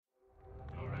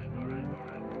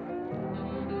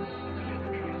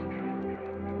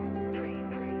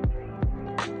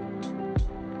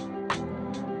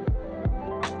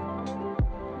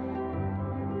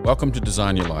Welcome to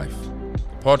Design Your Life,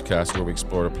 the podcast where we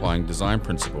explore applying design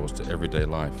principles to everyday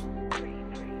life.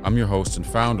 I'm your host and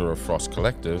founder of Frost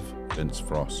Collective, Vince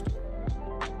Frost.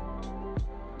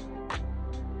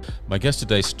 My guest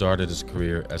today started his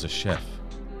career as a chef.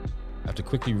 After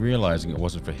quickly realizing it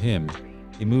wasn't for him,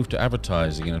 he moved to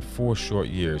advertising, and in 4 short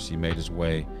years he made his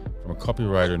way from a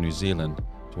copywriter in New Zealand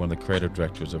to one of the creative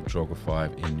directors of Droga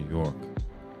 5 in New York.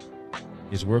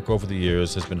 His work over the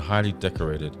years has been highly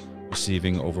decorated,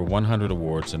 receiving over 100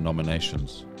 awards and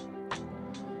nominations.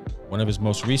 One of his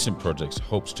most recent projects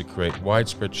hopes to create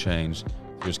widespread change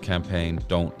through his campaign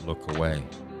Don't Look Away,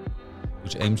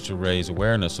 which aims to raise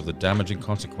awareness of the damaging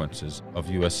consequences of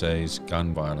USA's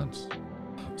gun violence.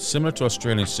 Similar to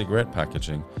Australian cigarette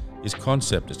packaging, his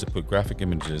concept is to put graphic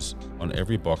images on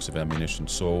every box of ammunition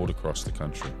sold across the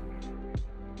country.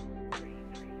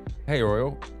 Hey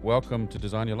Oriol, welcome to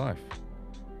Design Your Life.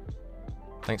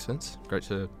 Thanks, Vince. Great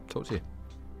to talk to you.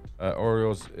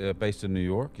 Oriol's based in New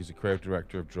York. He's a creative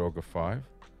director of Droga 5.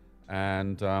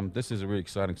 And this is really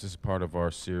exciting because this is part of our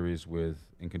series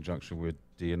in conjunction with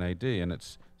D&AD, and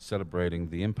it's celebrating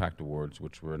the Impact Awards,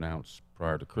 which were announced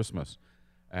prior to Christmas.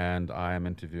 And I am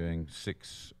interviewing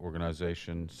 6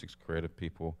 organizations, 6 creative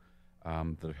people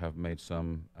that have made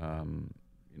some,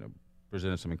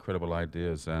 presented some incredible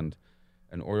ideas. And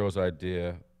Oriol's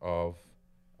idea of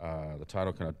the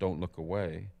title kind of Don't Look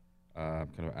Away,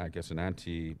 I guess an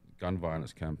anti-gun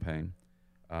violence campaign,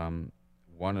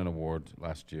 won an award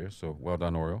last year. So well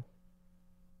done, Oriol.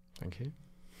 Thank you.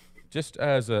 Just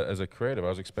as a creative, I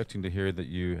was expecting to hear that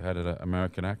you had an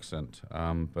American accent,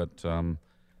 but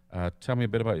tell me a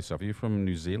bit about yourself. Are you from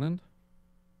New Zealand?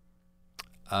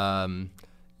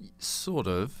 Sort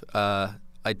of. I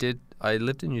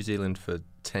lived in New Zealand for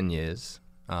 10 years.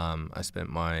 I spent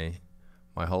my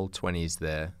whole 20s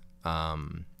there,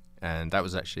 and that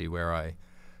was actually where I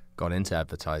got into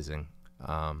advertising.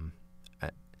 But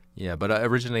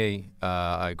originally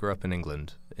I grew up in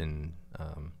England, in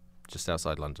just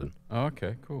outside London. Oh,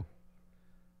 okay, cool.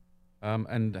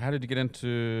 And how did you get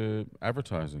into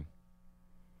advertising?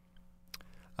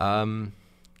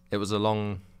 It was a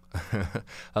long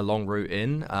route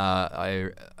in.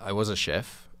 I was a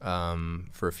chef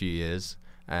for a few years,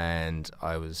 and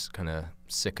I was kind of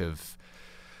sick of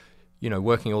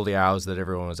working all the hours that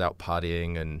everyone was out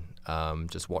partying and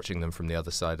just watching them from the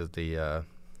other side of the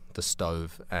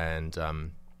stove, and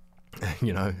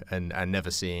and never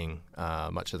seeing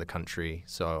much of the country.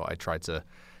 So I tried to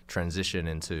transition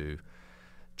into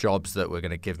jobs that were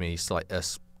going to give me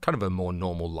kind of a more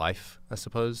normal life, I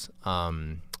suppose.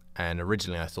 And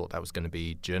originally I thought that was going to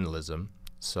be journalism.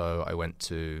 So I went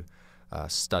to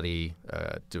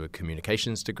do a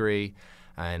communications degree,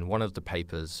 and one of the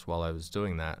papers while I was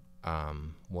doing that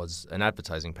was an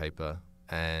advertising paper.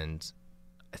 And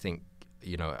I think,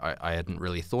 I hadn't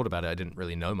really thought about it. I didn't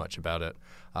really know much about it.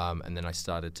 And then I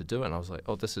started to do it, and I was like,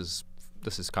 oh, this is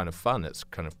kind of fun. It's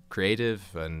kind of creative,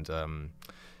 and,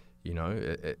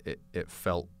 it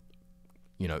felt,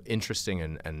 interesting,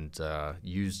 and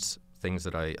used things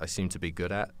that I seem to be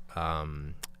good at.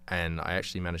 And I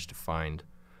actually managed to find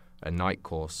a night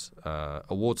course,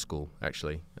 award school,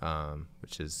 actually,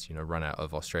 which is, run out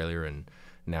of Australia and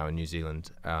now in New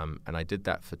Zealand. And I did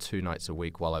that for 2 nights a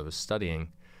week while I was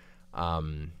studying.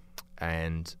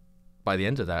 And by the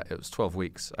end of that, it was 12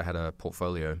 weeks. I had a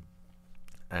portfolio,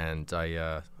 and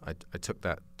I took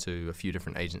that to a few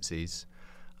different agencies.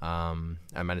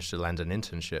 I managed to land an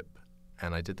internship,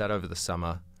 and I did that over the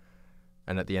summer.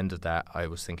 And at the end of that, I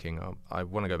was thinking, I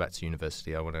want to go back to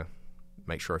university. I want to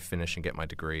make sure I finish and get my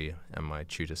degree. And my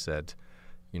tutor said,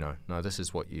 no, this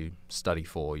is what you study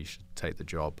for. You should take the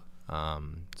job.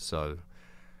 So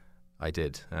I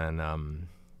did. And I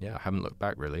haven't looked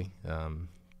back really.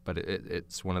 But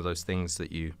it's one of those things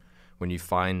that when you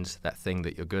find that thing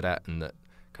that you're good at and that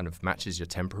kind of matches your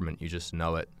temperament, you just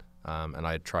know it. And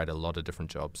I had tried a lot of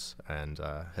different jobs and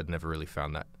had never really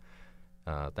found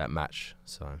that match.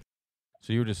 So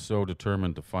you were just so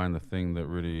determined to find the thing that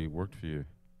really worked for you?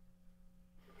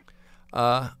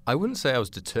 I wouldn't say I was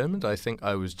determined. I think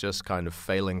I was just kind of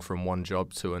failing from one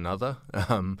job to another,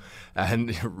 and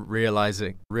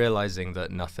realizing that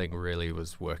nothing really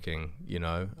was working.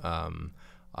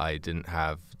 I didn't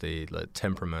have the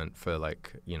temperament for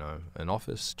an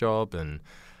office job, and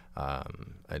I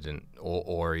didn't,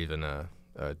 or even a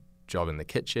job in the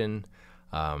kitchen.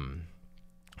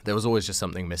 There was always just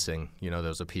something missing. There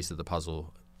was a piece of the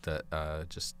puzzle that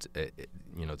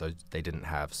they didn't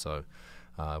have. So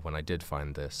when I did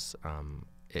find this,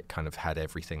 it kind of had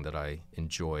everything that I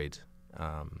enjoyed.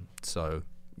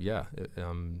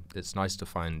 It's nice to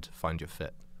find your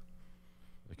fit.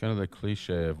 Kind of the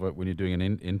cliche of when you're doing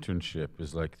an internship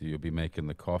is like you'll be making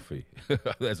the coffee.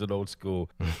 That's an old school.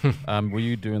 Were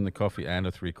you doing the coffee and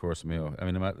a 3-course meal? I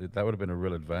mean, that would have been a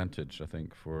real advantage, I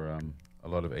think, for a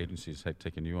lot of agencies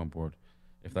taking you on board,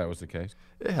 if that was the case.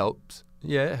 It helps.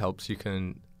 Yeah, it helps. You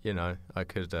can,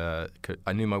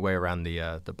 I knew my way around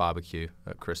the barbecue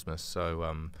at Christmas,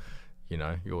 so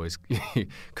you always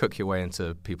cook your way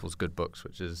into people's good books,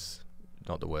 which is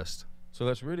not the worst. So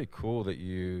that's really cool that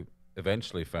you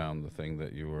eventually found the thing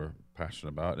that you were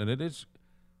passionate about. And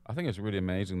I think it's really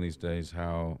amazing these days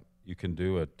how you can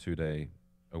do a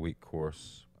 2-day-a-week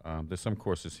course. There's some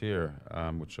courses here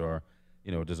which are,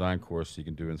 a design course you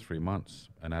can do in 3 months.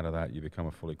 And out of that, you become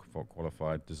a fully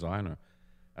qualified designer.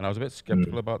 And I was a bit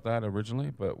skeptical about that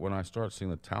originally, but when I started seeing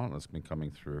the talent that's been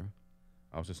coming through,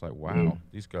 I was just like, wow,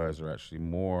 these guys are actually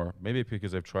more, maybe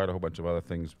because they've tried a whole bunch of other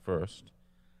things first,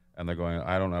 and they're going,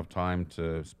 I don't have time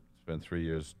to spend 3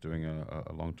 years doing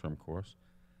a long-term course.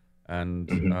 And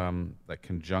that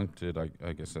conjuncted,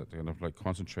 I guess that kind of like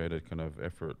concentrated kind of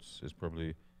efforts is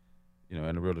probably,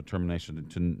 and a real determination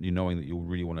to knowing that you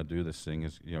really want to do this thing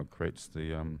is, creates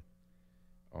the,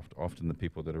 often the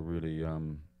people that are really,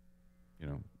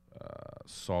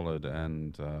 solid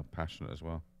and passionate as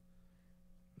well.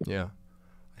 Yeah,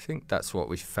 I think that's what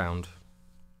we found.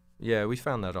 Yeah, we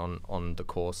found that on the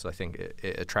course. I think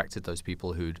it attracted those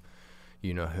people who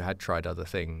had tried other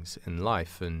things in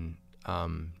life and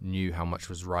knew how much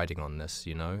was riding on this,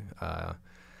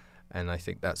 and I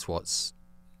think that's what's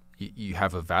you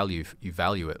have a value. You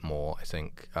value it more, I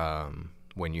think,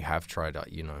 when you have tried,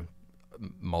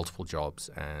 multiple jobs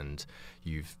and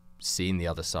you've seen the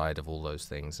other side of all those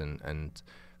things. And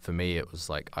for me, it was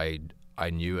like I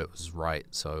knew it was right,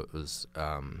 so it was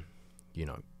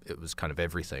it was kind of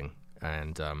everything.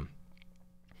 And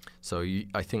so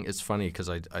I think it's funny because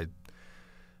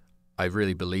I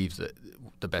really believe that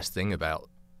the best thing about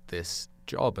this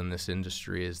job and this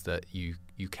industry is that you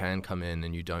can come in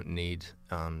and you don't need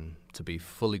to be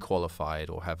fully qualified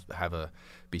or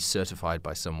be certified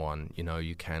by someone.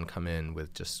 You can come in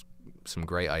with just some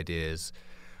great ideas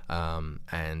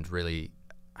and really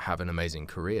have an amazing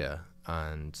career.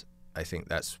 And I think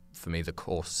that's, for me, the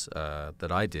course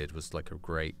that I did was like a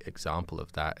great example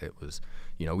of that. It was,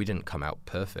 we didn't come out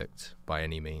perfect by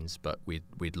any means, but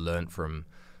we'd learned from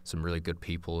some really good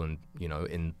people, and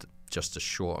in just a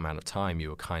short amount of time, you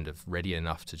were kind of ready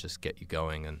enough to just get you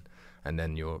going, and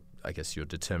then your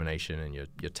determination and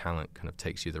your talent kind of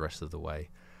takes you the rest of the way.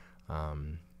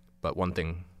 But one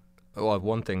thing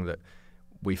that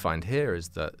we find here is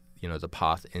that the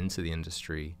path into the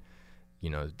industry,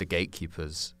 the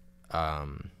gatekeepers,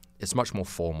 it's much more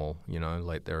formal.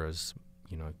 Like there is,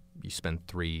 you spend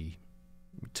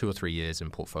 2 or 3 years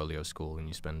in portfolio school, and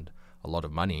you spend a lot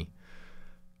of money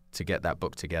to get that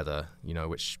book together,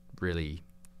 which really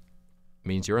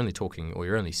means you're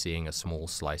only seeing a small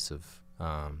slice of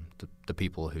the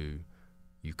people who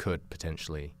you could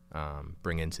potentially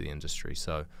bring into the industry.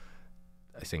 So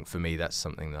I think for me, that's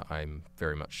something that I'm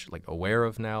very much like aware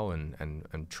of now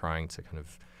and trying to kind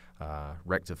of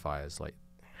rectify, is like,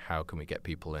 how can we get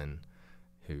people in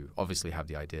who obviously have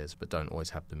the ideas but don't always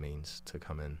have the means to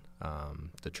come in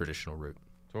the traditional route.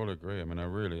 Totally agree. I mean,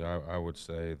 I would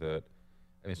say that,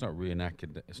 it's not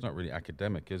really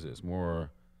academic, is it? It's more,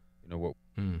 what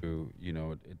we do.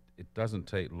 It doesn't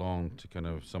take long to kind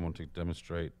of someone to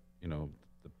demonstrate,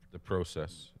 the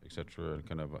process, etc., and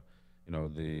kind of,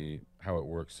 the how it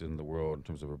works in the world in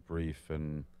terms of a brief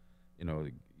and,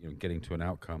 getting to an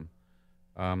outcome.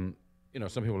 Some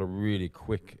people are really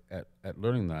quick at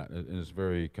learning that. It's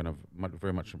very kind of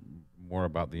very much more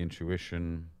about the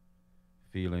intuition,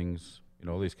 feelings,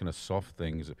 all these kind of soft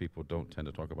things that people don't tend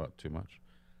to talk about too much.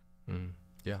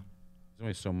 Yeah. There's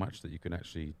only so much that you can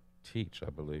actually teach, I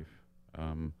believe.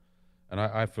 And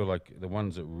I feel like the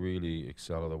ones that really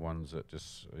excel are the ones that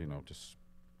just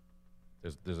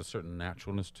there's a certain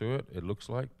naturalness to it, it looks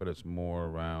like, but it's more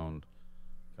around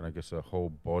kind of, I guess, a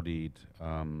full-bodied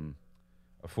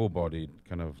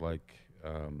kind of like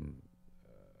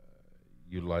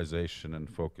utilization and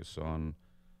focus on,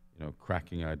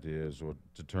 cracking ideas or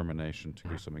determination to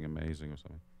do something amazing or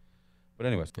something. But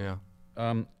anyways. Yeah.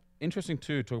 Interesting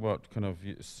too, talk about kind of,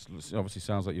 obviously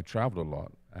sounds like you traveled a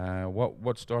lot.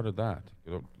 What started that,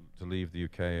 to leave the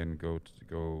UK and go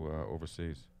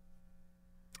overseas?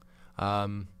 A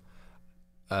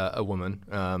woman,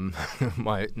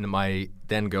 my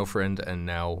then girlfriend and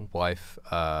now wife.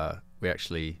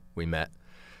 We met,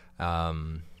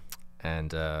 and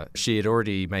she had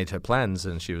already made her plans,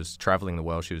 and she was traveling the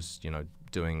world. She was,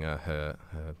 doing her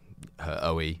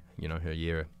OE, her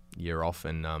year off,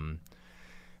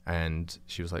 and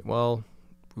she was like, well,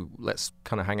 let's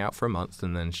kind of hang out for a month.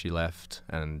 And then she left,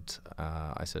 and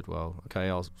I said, well, okay,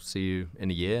 I'll see you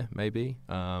in a year, maybe.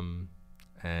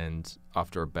 And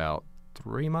after about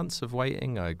 3 months of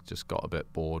waiting, I just got a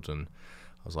bit bored, and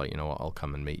I was like, you know what, I'll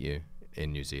come and meet you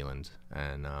in New Zealand.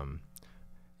 And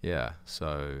yeah,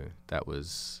 so that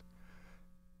was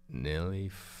nearly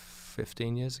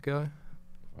 15 years ago.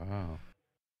 Wow.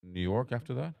 New York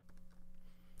after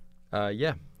that?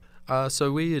 Yeah.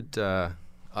 So we had,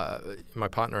 my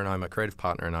partner and I, my creative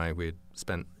partner and I, we had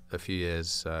spent a few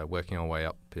years working our way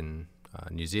up in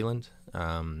New Zealand.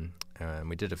 And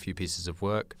we did a few pieces of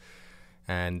work,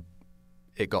 and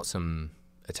it got some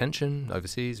attention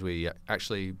overseas. We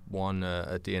actually won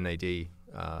a D&AD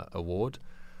award.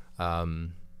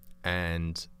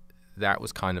 And that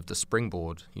was kind of the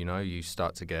springboard. You know, you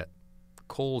start to get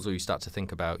calls, or you start to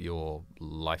think about your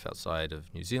life outside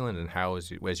of New Zealand and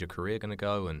where's your career going to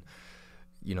go. And,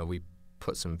 you know, we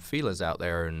put some feelers out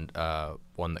there, and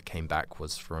one that came back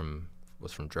was from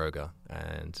Droga,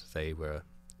 and they were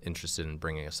interested in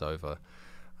bringing us over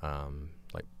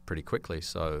like pretty quickly.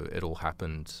 So it all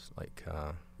happened like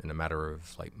in a matter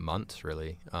of like months,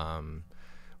 really.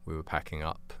 We were packing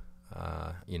up.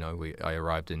 You know, I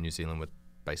arrived in New Zealand with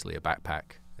basically a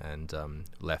backpack, and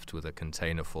left with a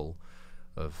container full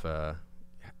of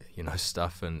you know,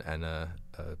 stuff and a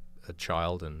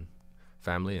child and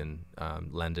family, and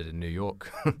landed in New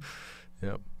York.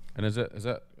 Yep. And is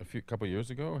that a couple of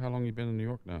years ago? How long you been in New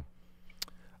York now?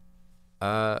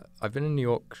 I've been in New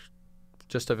York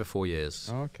just over 4 years.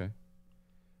 Oh, okay.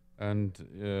 And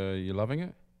you loving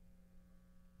it?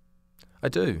 I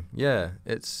do, yeah.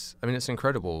 It's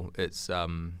incredible. It's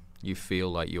you feel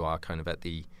like you are kind of at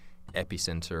the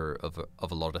epicenter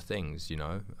of a lot of things, you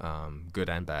know, good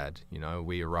and bad. You know,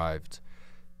 we arrived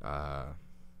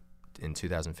in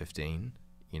 2015,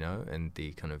 you know, and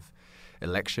the kind of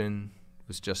election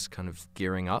was just kind of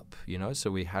gearing up, you know,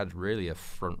 so we had really a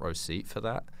front row seat for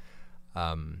that,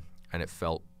 and it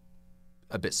felt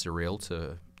a bit surreal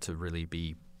to really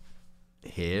be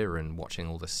here and watching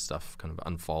all this stuff kind of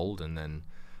unfold, and then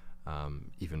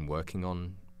even working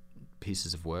on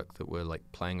pieces of work that were like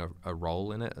playing a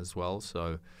role in it as well.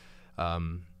 So,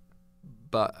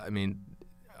 but I mean,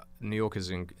 New York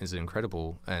is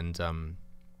incredible, and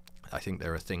I think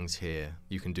there are things here,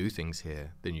 you can do things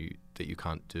here that you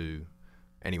can't do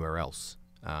anywhere else,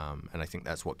 and I think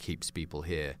that's what keeps people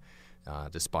here,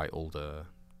 despite all the,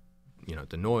 you know,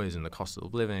 the noise and the cost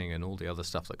of living and all the other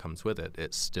stuff that comes with it.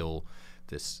 It's still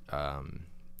this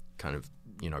kind of,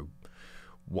 you know,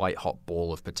 white hot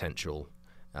ball of potential,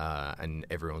 and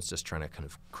everyone's just trying to kind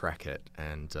of crack it,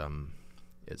 and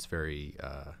it's very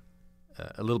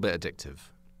a little bit addictive.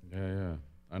 Yeah.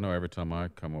 I know every time I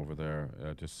come over there,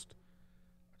 I just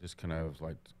kind of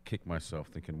like kick myself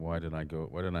thinking, why didn't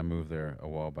I move there a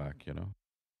while back, you know?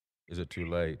 Is it too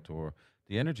late? Or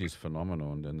the energy is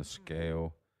phenomenal, and then the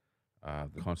scale,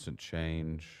 the constant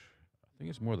change. I think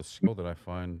it's more the scale that I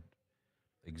find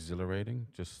exhilarating.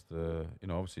 Just the, you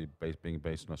know, obviously being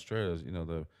based in Australia, you know,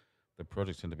 the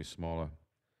projects tend to be smaller.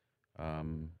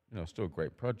 You know, still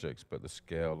great projects, but the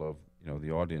scale of, you know,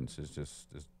 the audience is just,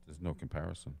 there's no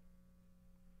comparison.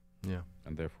 Yeah.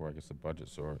 And therefore, I guess the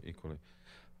budgets are equally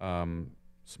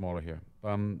smaller here.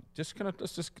 Just kind of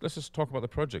let's just talk about the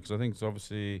project, 'cause I think it's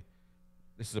obviously,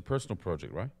 this is a personal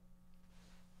project, right?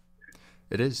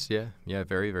 It is, yeah,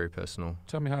 very, very personal.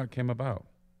 Tell me how it came about.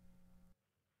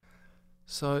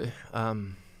 So, I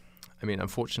mean,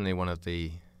 unfortunately, one of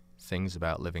the things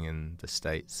about living in the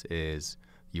States is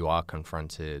you are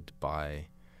confronted by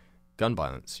gun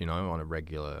violence, you know, on a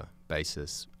regular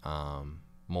basis.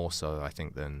 More so, I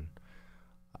think, than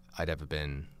I'd ever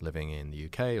been living in the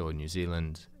UK or New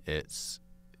Zealand. It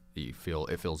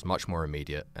feels much more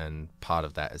immediate, and part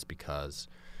of that is because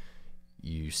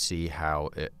you see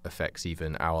how it affects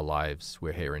even our lives.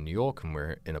 We're here in New York, and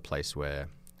we're in a place where,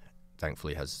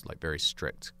 thankfully, has like very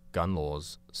strict gun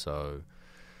laws. So,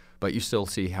 but you still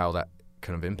see how that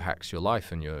kind of impacts your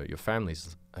life and your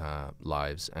family's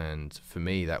lives. And for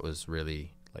me, that was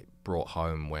really like brought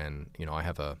home when, you know, I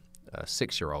have a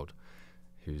 6-year-old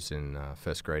who's in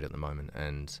first grade at the moment,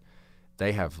 and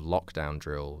they have lockdown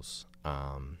drills,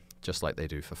 just like they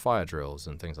do for fire drills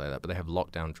and things like that. But they have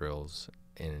lockdown drills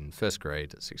in first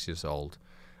grade at 6 years old,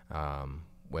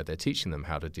 where they're teaching them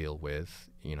how to deal with,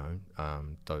 you know,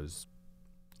 those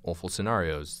awful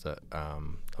scenarios that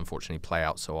unfortunately play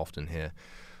out so often here.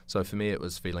 So for me, it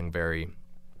was feeling very,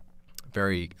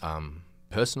 very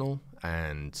personal,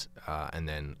 and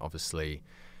then obviously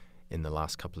in the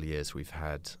last couple of years we've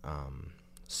had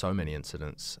so many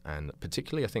incidents, and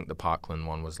particularly I think the Parkland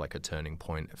one was like a turning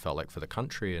point. It felt like for the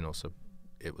country, and also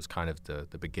it was kind of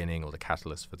the beginning or the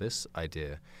catalyst for this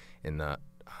idea, in that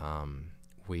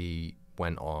we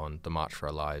went on the March for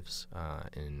Our Lives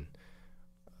in,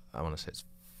 I want to say it's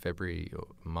February or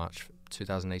March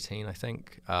 2018, I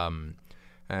think.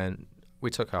 And we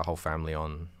took our whole family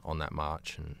on that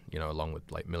march, and along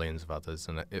with like millions of others,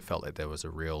 and it felt like there was a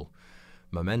real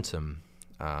momentum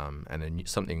and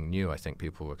something new. I think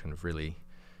people were kind of really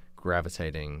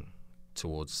gravitating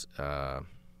towards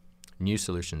new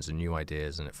solutions and new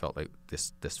ideas, and it felt like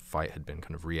this fight had been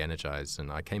kind of re-energized.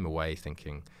 And I came away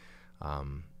thinking,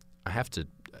 I have to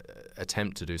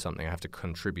attempt to do something. I have to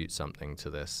contribute something to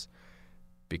this,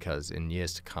 because in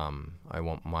years to come, I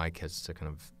want my kids to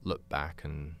kind of look back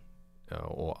and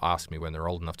or ask me when they're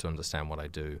old enough to understand what I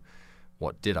do,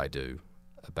 what did I do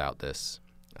about this?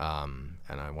 And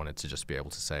I wanted to just be able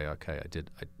to say, okay,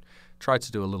 I tried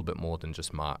to do a little bit more than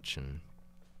just march. And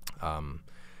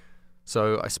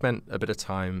so I spent a bit of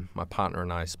time, my partner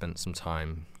and I spent some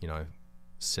time,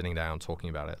 sitting down, talking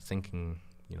about it, thinking,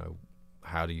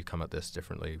 how do you come at this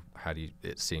differently?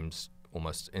 It seems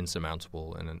almost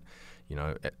insurmountable, and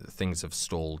things have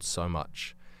stalled so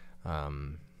much.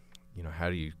 How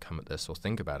do you come at this or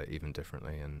think about it even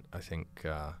differently? And I think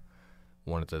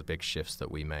one of the big shifts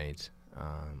that we made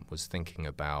was thinking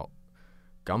about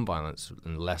gun violence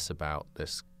and less about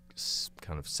this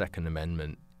kind of Second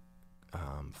Amendment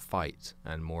fight,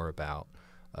 and more about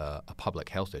a public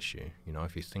health issue.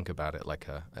 If you think about it like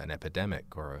an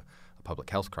epidemic or a public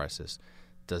health crisis,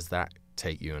 does that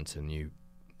take you into new,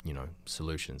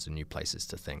 solutions and new places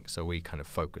to think? So we kind of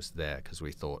focused there, because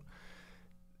we thought,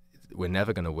 we're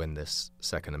never going to win this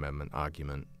Second Amendment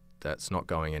argument. That's not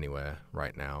going anywhere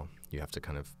right now. You have to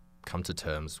kind of come to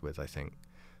terms with, I think,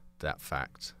 that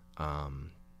fact,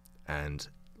 and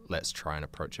let's try and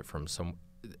approach it from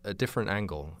a different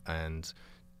angle and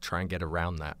try and get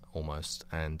around that almost.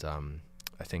 And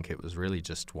I think it was really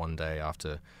just one day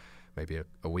after maybe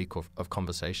a week of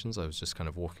conversations, I was just kind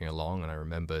of walking along, and I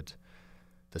remembered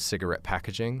the cigarette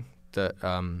packaging that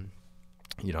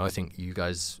I think you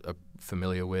guys are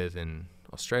familiar with in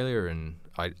Australia, and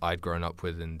I'd grown up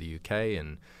with in the UK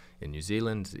and in New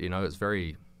Zealand. It's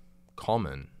very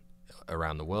common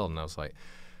around the world. And I was like,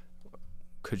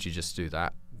 could you just do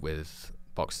that with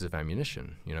boxes of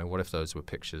ammunition? What if those were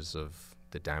pictures of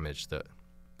the damage that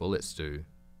bullets do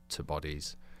to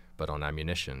bodies, but on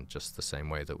ammunition, just the same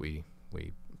way that we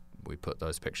put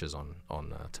those pictures on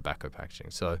tobacco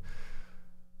packaging? So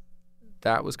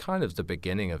that was kind of the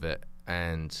beginning of it.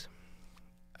 And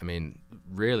I mean,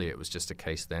 really, it was just a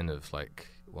case then of like,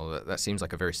 well, that seems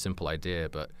like a very simple idea,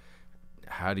 but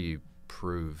how do you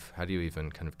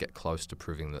even kind of get close to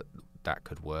proving that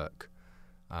could work?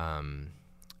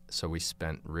 So we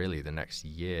spent really the next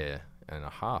year and a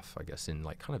half, I guess, in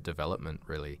like kind of development,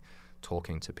 really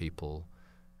talking to people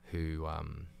who,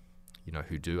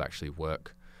 who do actually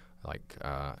work like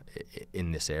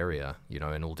in this area,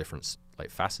 in all different like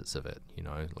facets of it,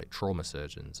 like trauma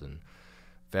surgeons and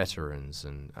veterans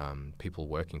and people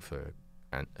working for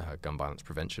gun violence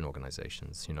prevention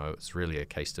organizations. It's really a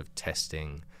case of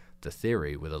testing the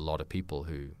theory with a lot of people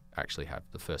who actually have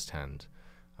the firsthand,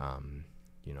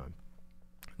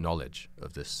 knowledge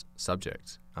of this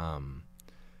subject. And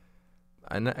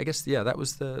I guess, that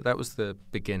was the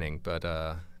beginning. But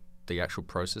the actual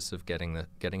process of getting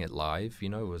it live,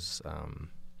 was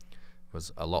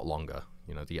a lot longer.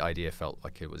 The idea felt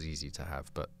like it was easy to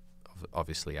have, but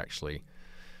obviously actually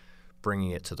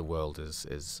bringing it to the world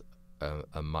is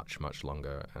a much, much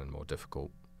longer and more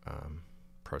difficult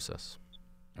process.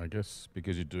 I guess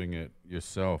because you're doing it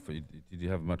yourself, did you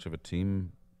have much of a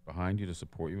team behind you to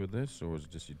support you with this, or was it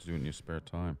just you doing it in your spare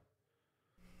time?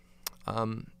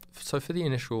 So for the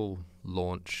initial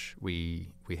launch, we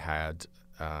had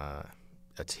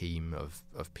a team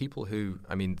of people who,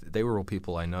 I mean, they were all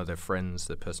people I know. They're friends,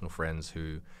 they're personal friends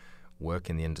who work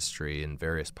in the industry in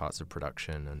various parts of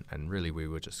production, and really we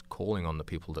were just calling on the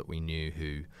people that we knew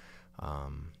who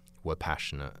were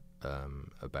passionate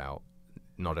about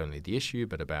not only the issue,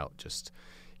 but about just,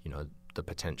 the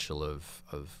potential of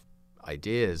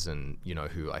ideas, and,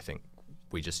 who I think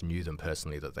we just knew them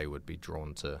personally, that they would be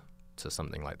drawn to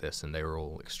something like this, and they were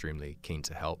all extremely keen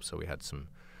to help. So we had some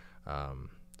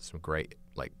great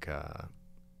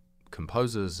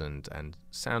composers and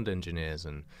sound engineers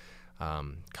and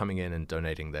coming in and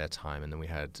donating their time, and then we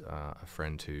had a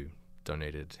friend who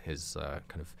donated his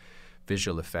kind of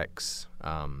visual effects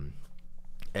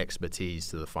expertise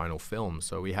to the final film.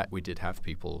 So we did have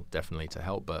people definitely to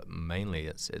help, but mainly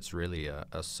it's really a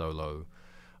solo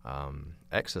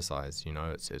exercise.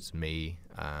 It's me,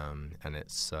 and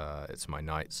it's my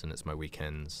nights and it's my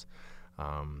weekends,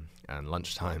 and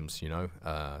lunchtimes,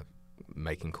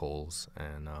 making calls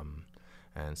and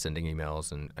sending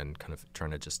emails and kind of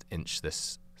trying to just inch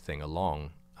this thing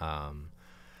along.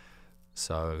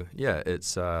 So yeah,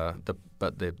 it's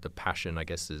the passion, I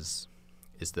guess, is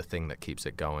the thing that keeps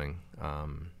it going,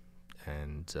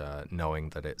 and knowing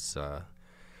that it's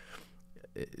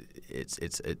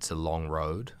a long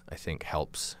road, I think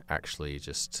helps actually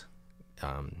just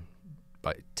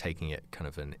by taking it kind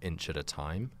of an inch at a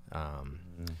time.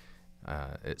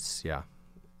 It's yeah.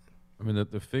 I mean,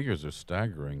 the figures are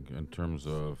staggering in terms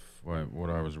of what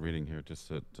I was reading here. Just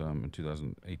that in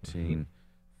 2018,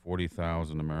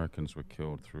 40,000 Americans were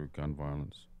killed through gun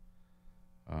violence.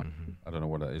 I don't know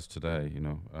what that is today.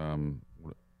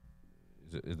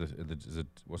 Is it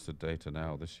what's the data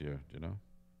now this year? Do you know?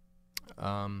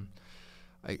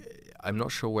 I'm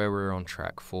not sure where we're on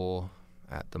track for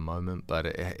at the moment, but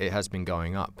it has been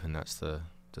going up, and that's the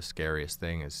scariest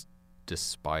thing. Is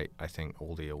despite, I think,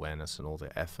 all the awareness and all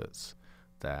the efforts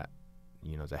that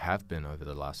there have been over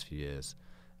the last few years,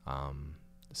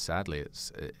 sadly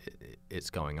it's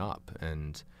going up.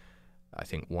 And I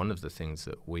think one of the things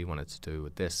that we wanted to do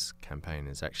with this campaign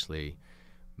is actually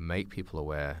make people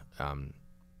aware, to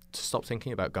stop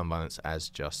thinking about gun violence as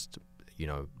just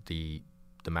the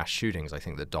mass shootings, I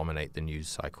think, that dominate the news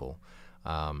cycle,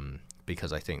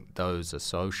 because I think those are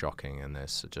so shocking and they're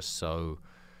just so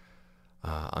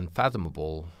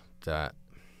unfathomable that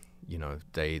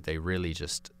they really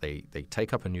just they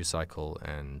take up a news cycle,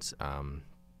 and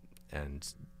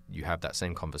you have that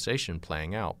same conversation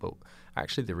playing out. But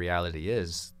actually the reality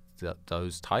is that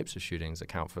those types of shootings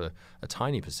account for a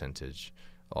tiny percentage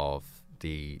of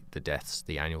the deaths,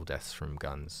 the annual deaths from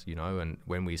guns, and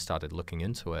when we started looking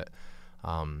into it,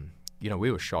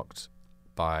 we were shocked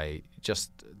by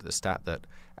just the stat that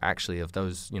actually of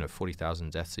those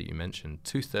 40,000 deaths that you mentioned,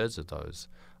 2/3 of those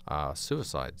are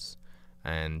suicides.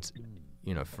 And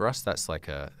for us, that's like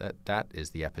that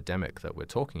is the epidemic that we're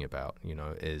talking about.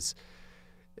 Is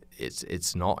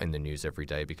it's not in the news every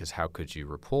day, because how could you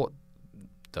report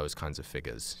those kinds of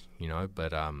figures?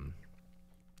 But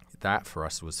that for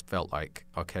us we felt like,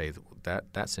 okay,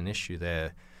 that's an issue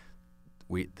there.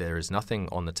 There is nothing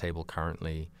on the table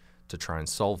currently to try and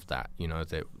solve that.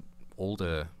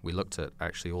 We looked at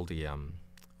actually all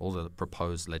the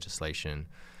proposed legislation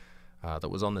that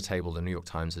was on the table. The New York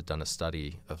Times had done a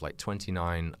study of like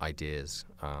 29 ideas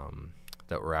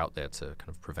that were out there to kind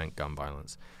of prevent gun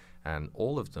violence, and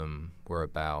all of them were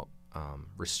about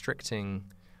restricting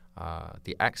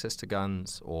the access to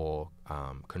guns, or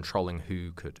controlling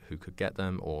who could get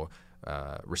them, or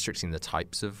restricting the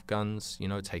types of guns,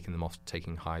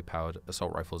 taking high-powered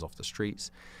assault rifles off the streets.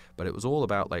 But it was all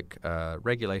about like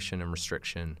regulation and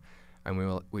restriction. And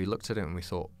we looked at it and we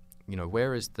thought,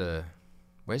 where's the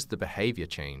behavior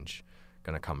change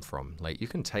going to come from? Like you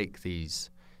can take these,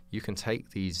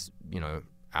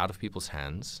 out of people's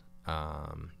hands.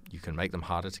 You can make them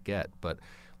harder to get, but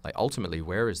like ultimately,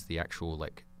 where is the actual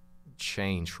like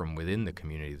change from within the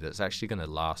community that's actually going to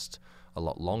last a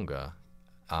lot longer?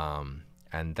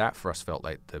 And that for us felt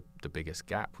like the biggest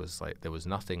gap was like there was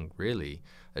nothing really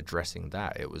addressing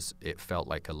that. It felt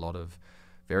like a lot of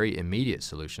very immediate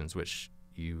solutions, which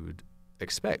you'd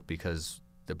expect because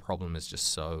the problem is just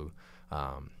so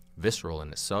visceral,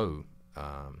 and it's so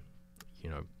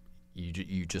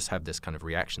you just have this kind of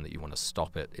reaction that you want to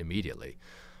stop it immediately.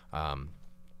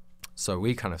 So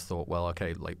we kind of thought, well,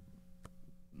 okay, like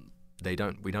we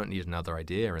don't need another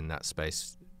idea in that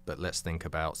space, but let's think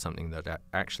about something that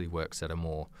actually works at a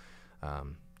more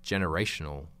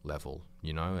generational level,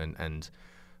 And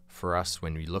for us,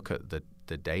 when we look at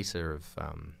the data of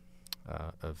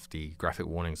the graphic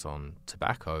warnings on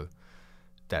tobacco,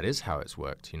 that is how it's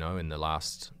worked. In the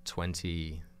last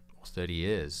 20 or 30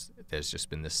 years, there's just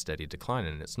been this steady decline,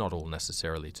 and it's not all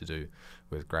necessarily to do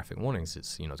with graphic warnings.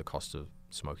 It's the cost of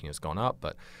smoking has gone up,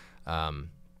 but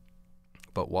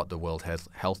what the World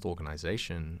Health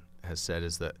Organization has said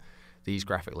is that these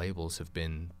graphic labels have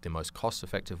been the most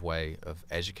cost-effective way of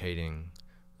educating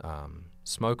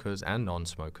smokers and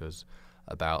non-smokers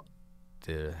about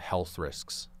the health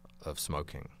risks of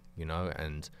smoking,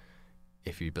 and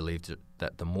if you believe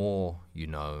that the more you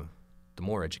know, the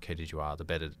more educated you are, the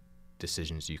better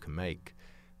decisions you can make,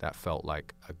 that felt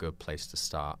like a good place to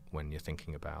start when you're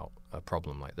thinking about a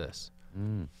problem like this.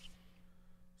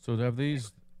 So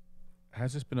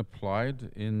has this been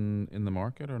applied in the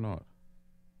market or not?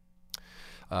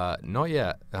 Not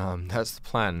yet. That's the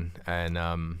plan. And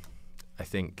I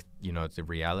think, the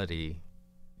reality,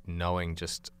 knowing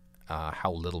just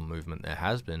how little movement there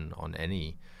has been on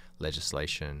any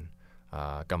legislation,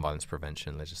 gun violence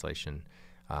prevention legislation,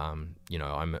 I'm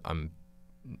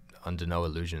under no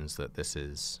illusions that this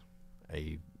is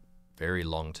a very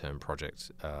long-term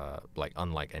project, like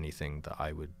unlike anything that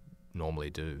I would normally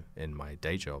do in my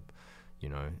day job. You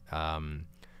know,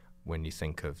 when you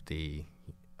think of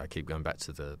I keep going back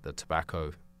to the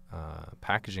tobacco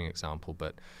packaging example,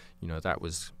 but you know, that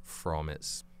was from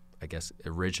its, I guess,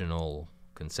 original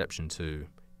conception to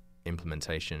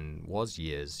implementation was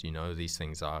years. You know, these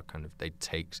things are they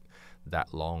take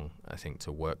that long, I think,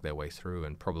 to work their way through,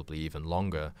 and probably even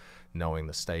longer, knowing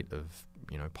the state of,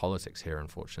 you know, politics here,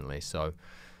 unfortunately. So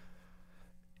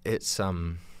it's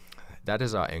that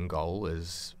is our end goal,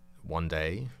 is one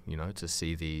day, you know, to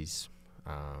see these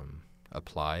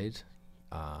applied,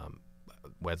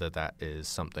 whether that is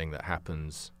something that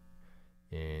happens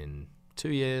in 2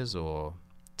 years or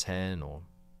 10 or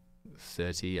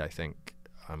 30. I think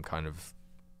I'm kind of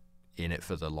in it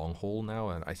for the long haul now,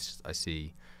 and I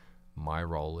see my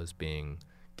role as being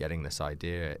getting this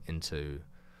idea into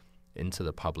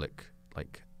the public,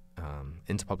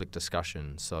 into public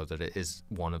discussion, so that it is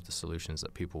one of the solutions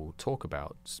that people talk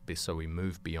about, so we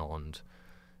move beyond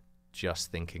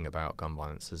just thinking about gun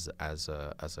violence as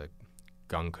a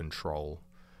gun control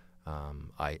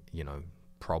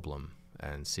problem,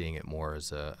 and seeing it more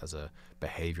as a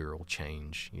behavioral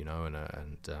change, you know,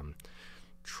 and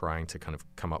trying to kind of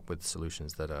come up with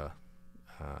solutions that are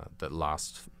that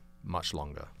last much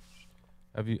longer.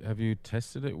 Have you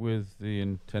tested it with the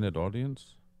intended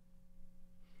audience?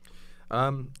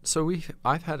 So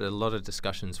I've had a lot of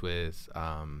discussions with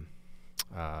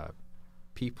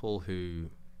people who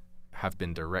have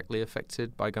been directly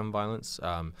affected by gun violence.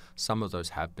 Some of those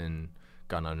have been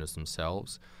gun owners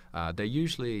themselves. They're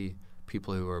usually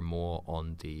people who are more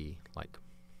on the,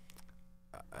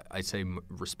 I'd say,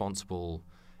 responsible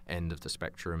end of the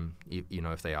spectrum. You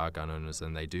know, if they are gun owners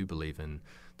and they do believe in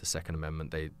the Second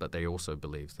Amendment, but they also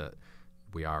believe that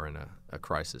we are in a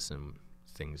crisis and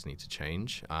things need to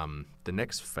change. The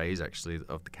next phase, actually,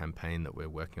 of the campaign that we're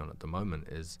working on at the moment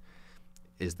is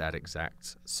that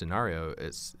exact scenario.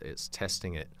 It's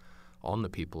testing it on the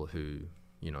people who,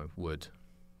 you know, would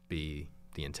be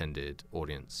the intended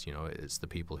audience. You know, it's the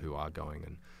people who are going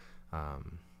and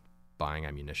buying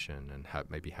ammunition and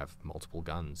maybe have multiple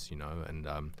guns. You know, and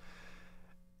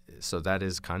so that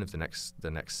is kind of the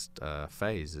next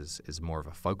phase is more of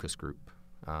a focus group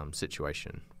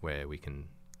situation where we can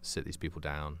sit these people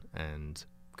down and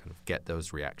kind of get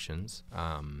those reactions.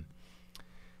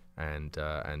 And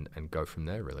go from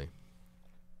there, really.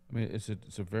 I mean, it's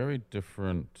a very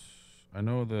different. I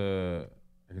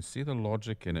can see the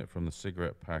logic in it from the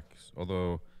cigarette packs.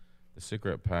 Although the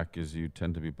cigarette pack is, you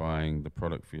tend to be buying the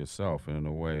product for yourself, and in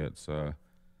a way, it's a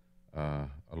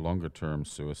longer term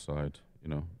suicide. You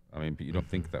know, I mean, but you don't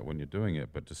think that when you're doing it.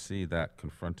 But to see that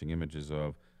confronting images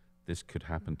of this could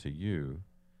happen to you,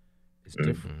 is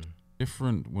different.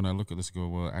 Different when I look at this, and go,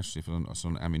 well, actually, for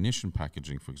on ammunition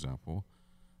packaging, for example.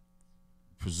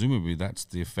 Presumably, that's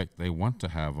the effect they want to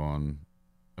have on.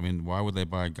 I mean, why would they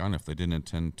buy a gun if they didn't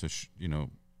intend to,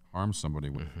 harm somebody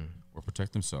or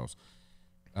protect themselves?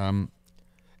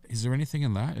 Is there anything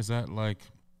in that? Is that like?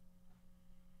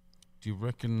 Do you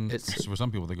reckon? For some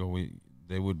people,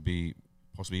 they would be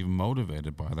possibly even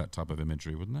motivated by that type of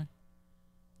imagery, wouldn't they?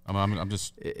 I'm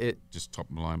just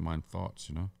top of mind thoughts,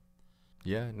 you know.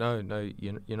 Yeah, no,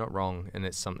 you're not wrong, and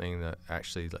it's something that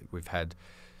actually,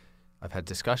 I've had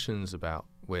discussions about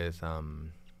with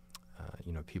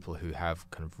people who have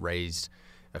kind of raised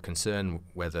a concern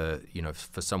whether,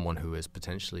 for someone who is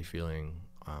potentially feeling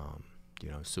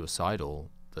suicidal,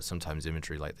 that sometimes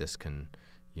imagery like this can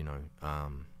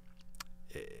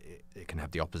it can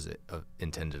have the opposite of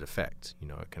intended effect.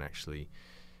 It can actually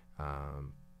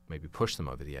maybe push them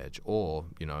over the edge, or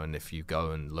and if you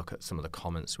go and look at some of the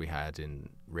comments we had in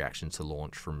reaction to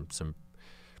launch from some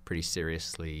pretty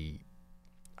seriously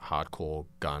hardcore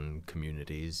gun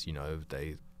communities,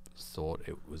 they thought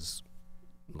it was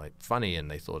funny, and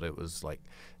they thought it was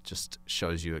just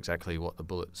shows you exactly what the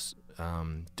bullets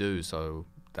do, so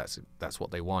that's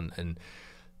what they want. And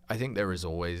I think there is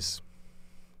always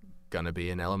going to be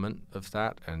an element of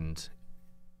that, and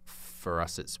for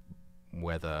us it's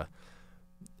whether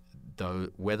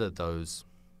those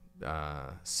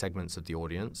segments of the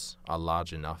audience are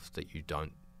large enough that you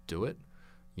don't do it,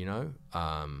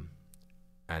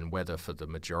 and whether for the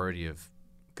majority of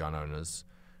gun owners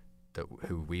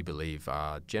who we believe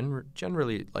are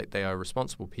generally they are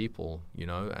responsible people,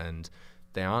 and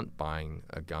they aren't buying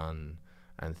a gun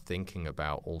and thinking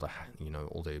about all the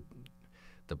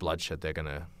bloodshed they're going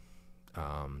to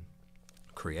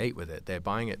create with it. They're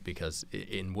buying it because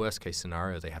in worst case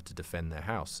scenario they have to defend their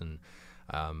house. And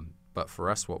but for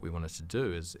us, what we wanted to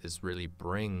do is really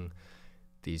bring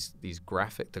these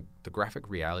graphic the graphic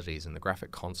realities and the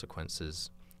graphic consequences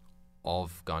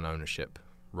of gun ownership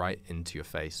right into your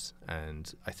face.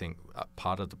 And I think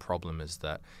part of the problem is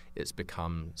that it's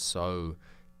become so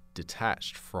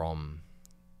detached from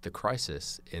the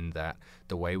crisis, in that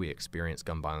the way we experience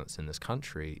gun violence in this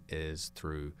country is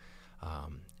through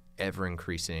ever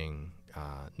increasing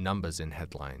numbers in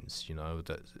headlines. You know,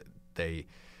 that they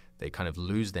kind of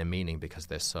lose their meaning because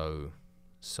they're so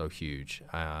huge.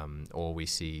 Or we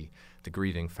see the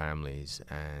grieving families,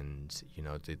 and you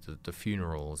know, the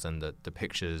funerals, and the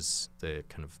pictures, the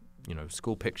kind of, you know,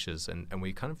 school pictures, and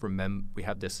we kind of we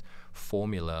have this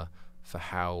formula for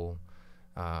how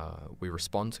we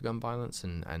respond to gun violence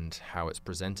and how it's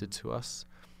presented to us,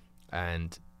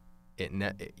 and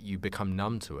you become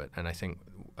numb to it. And I think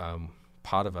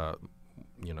part of our,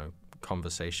 you know,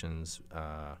 conversations,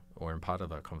 or in part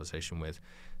of our conversation with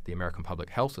the American Public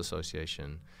Health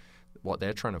Association, what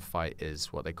they're trying to fight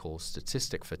is what they call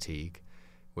statistic fatigue,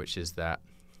 which is that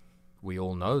we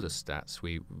all know the stats.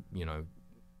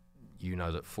 You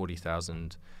know that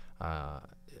 40,000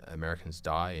 Americans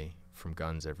die from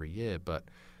guns every year, but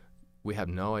we have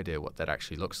no idea what that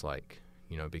actually looks like,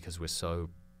 you know, because we're so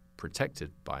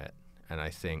protected by it. And I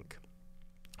think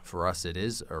for us, it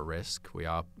is a risk.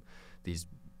 These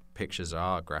pictures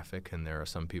are graphic, and there are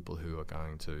some people who are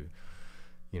going to,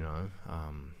 you know,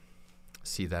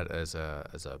 see that as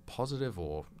a positive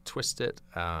or twist it.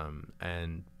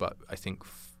 But I think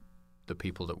the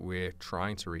people that we're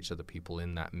trying to reach are the people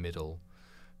in that middle,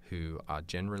 who are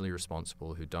generally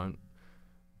responsible, who don't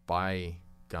buy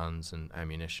guns and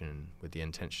ammunition with the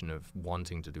intention of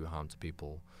wanting to do harm to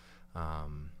people,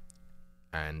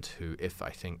 and who, if I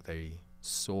think they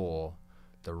saw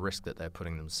the risk that they're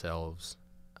putting themselves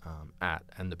at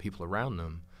and the people around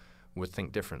them, would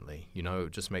think differently. You know, it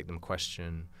would just make them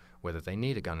question whether they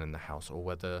need a gun in the house, or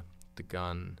whether the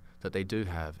gun that they do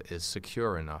have is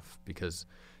secure enough, because,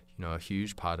 you know, a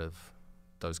huge part of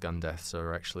those gun deaths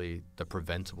are actually the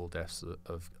preventable deaths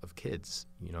of kids,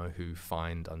 you know, who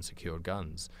find unsecured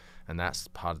guns. And that's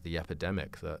part of the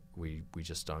epidemic that we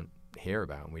just don't hear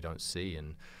about and we don't see.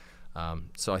 And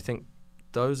so I think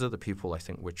those are the people I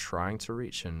think we're trying to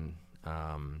reach. And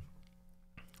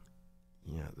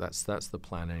yeah, that's the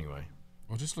plan anyway.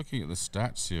 Well, just looking at the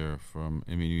stats here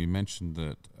you mentioned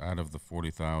that out of the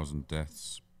 40,000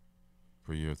 deaths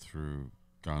per year through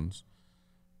guns,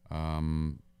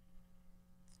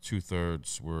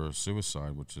 2/3 were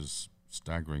suicide, which is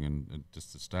staggering. And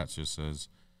just the stats here says,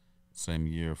 same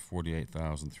year,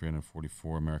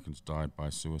 48,344 Americans died by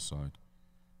suicide.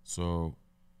 So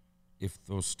if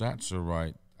those stats are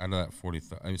right, out of that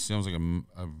 40,000, it sounds like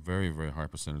a very, very high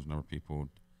percentage number of people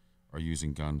are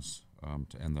using guns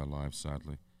to end their lives,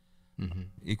 sadly. Mm-hmm.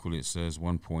 Equally, it says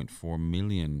 1.4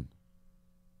 million,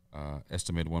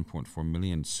 estimated 1.4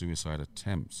 million suicide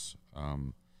attempts.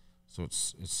 So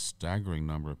it's a staggering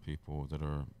number of people that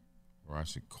are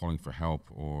actually calling for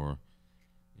help, or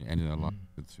ending their life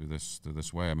through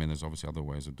this way. I mean, there's obviously other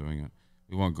ways of doing it.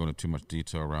 We won't go into too much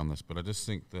detail around this, but I just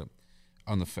think that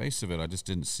on the face of it, I just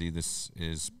didn't see this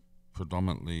is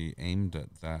predominantly aimed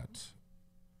at that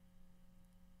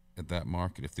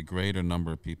market. If the greater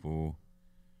number of people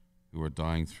who are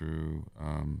dying through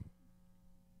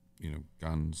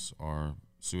guns are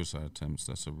suicide attempts,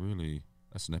 that's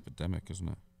an epidemic, isn't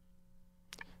it?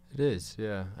 It is,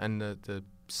 yeah. And the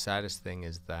saddest thing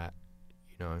is that,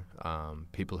 you know,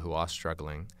 people who are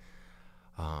struggling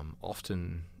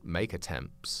often make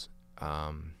attempts,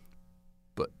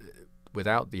 but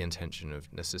without the intention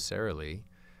of necessarily,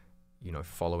 you know,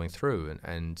 following through.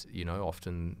 And you know,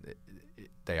 often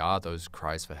they are those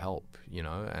cries for help, you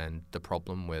know. And the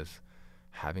problem with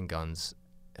having guns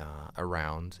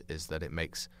around is that it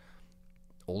makes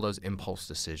all those impulse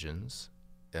decisions,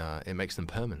 it makes them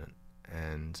permanent.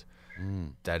 And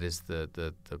that is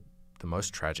the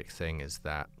most tragic thing, is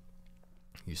that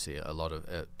you see a lot of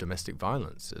domestic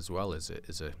violence as well is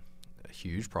a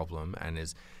huge problem, and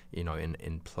is, you know,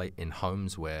 in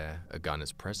homes where a gun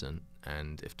is present,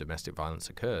 and if domestic violence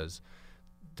occurs,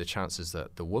 the chances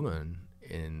that the woman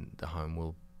in the home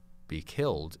will be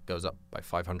killed goes up by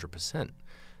 500%,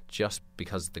 just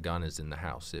because the gun is in the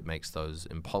house. It makes those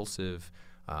impulsive,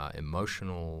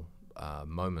 emotional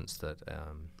moments that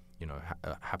you know,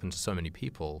 happen to so many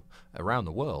people around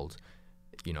the world.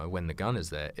 You know, when the gun is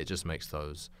there, it just makes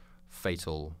those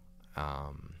fatal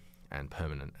and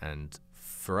permanent. And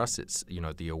for us, it's, you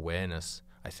know, the awareness,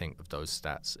 I think, of those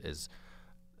stats is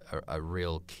a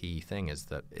real key thing, is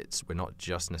that we're not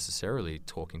just necessarily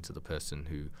talking to the person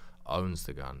who owns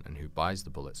the gun and who buys the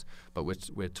bullets, but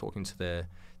we're talking to their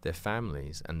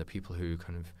families and the people who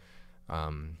kind of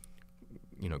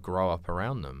grow up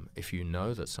around them. If you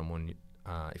know that someone,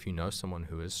 if you know someone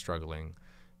who is struggling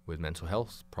with mental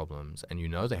health problems, and you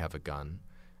know they have a gun,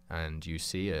 and you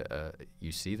see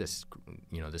this,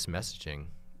 this messaging,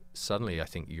 suddenly I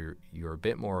think you're a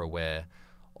bit more aware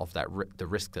of that the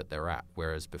risk that they're at.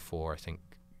 Whereas before, I think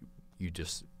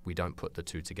we don't put the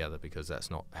two together because that's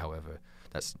not. However,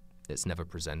 it's never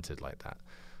presented like that.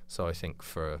 So I think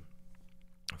for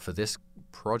this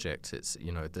project, it's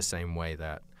the same way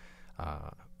that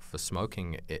for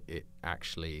smoking, it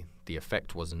actually, the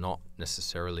effect was not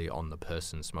necessarily on the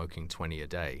person smoking 20 a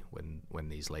day when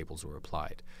these labels were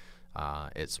applied.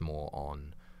 It's more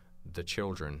on the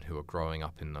children who are growing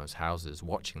up in those houses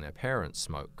watching their parents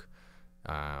smoke,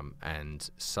 and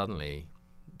suddenly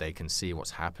they can see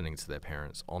what's happening to their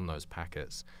parents on those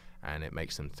packets, and it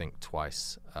makes them think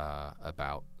twice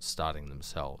about starting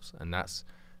themselves. And that's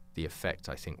the effect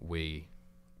I think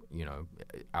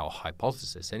our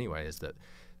hypothesis anyway is that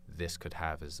this could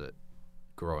have, is that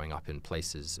growing up in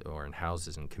places or in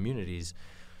houses and communities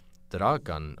that are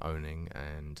gun owning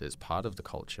and is part of the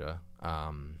culture,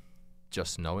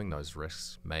 just knowing those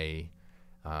risks may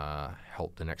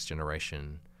help the next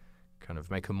generation kind of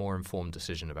make a more informed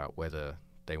decision about whether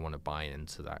they want to buy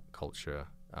into that culture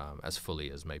as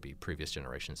fully as maybe previous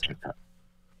generations have.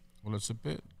 Well, it's a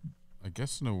bit, I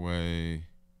guess, in a way,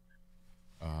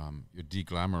 you're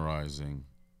deglamorizing,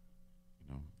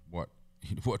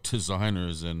 what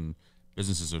designers and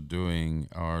businesses are doing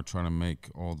are trying to make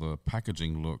all the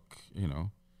packaging look,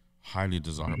 highly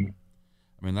desirable.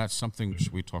 I mean, that's something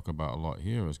which we talk about a lot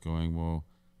here, is going, well,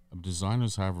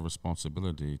 designers have a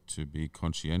responsibility to be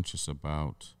conscientious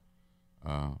about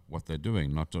what they're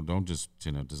doing. Don't just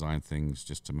design things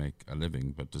just to make a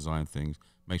living, but design things.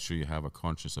 Make sure you have a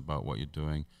conscience about what you're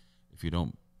doing. If you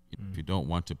don't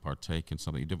want to partake in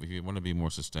something, if you want to be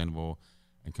more sustainable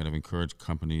and kind of encourage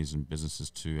companies and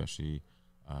businesses to actually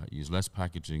use less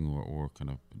packaging or kind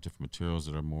of different materials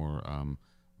that are more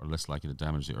or less likely to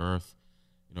damage the earth,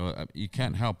 you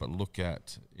can't help but look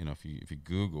at, if you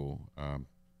Google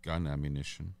gun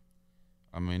ammunition,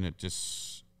 I mean,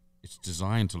 it's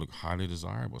designed to look highly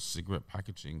desirable. Cigarette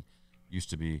packaging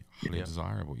used to be highly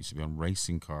desirable. It used to be on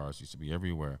racing cars. Used to be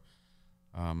everywhere.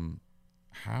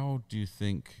 How do you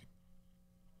think?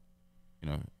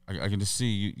 I can just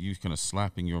see you kind of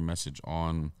slapping your message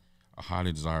on a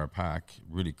highly desired pack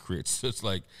really creates just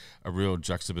like a real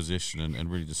juxtaposition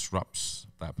and really disrupts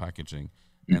that packaging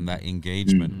and that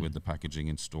engagement with the packaging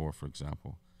in store, for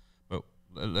example. But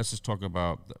let's just talk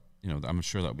about, I'm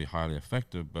sure that would be highly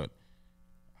effective, but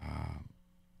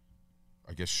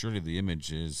I guess surely the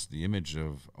image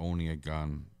of owning a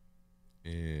gun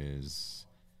is,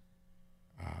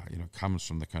 comes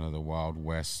from the kind of the Wild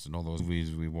West and all those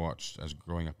movies we watched as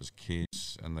growing up as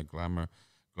kids, and the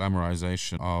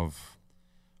glamorization of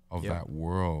that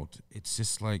world. It's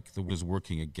just like the world is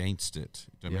working against it.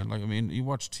 I mean, you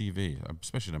watch TV,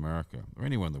 especially in America or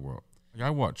anywhere in the world. Like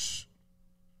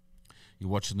you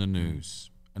watch in the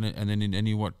news, and then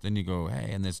you go,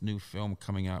 hey, and there's new film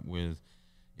coming out with,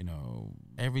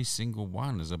 every single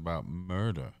one is about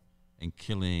murder and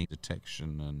killing,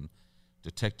 detection, and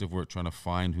detective work trying to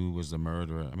find who was the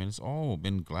murderer. I mean, it's all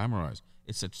been glamorized.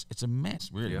 It's a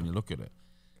mess, really, when you look at it.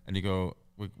 And you go,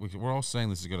 we're all saying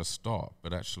this is going to stop,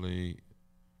 but actually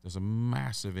there's a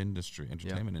massive industry,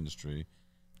 entertainment industry,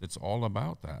 that's all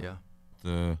about that.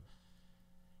 Yeah.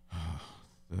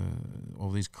 All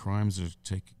these crimes are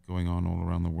going on all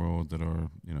around the world that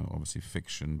are, obviously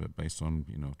fiction, but based on,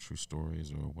 true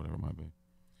stories or whatever it might be.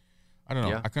 I don't know.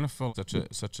 Yeah. I kind of felt we're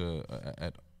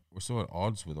so at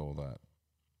odds with all that.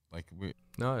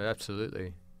 No,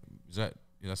 absolutely.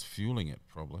 That's fueling it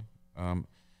probably, and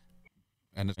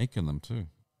it's making them too.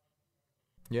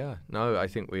 Yeah, no, I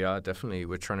think we are definitely.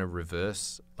 We're trying to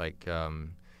reverse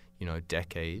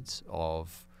decades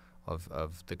of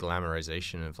the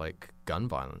glamorization of gun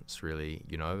violence, really,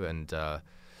 and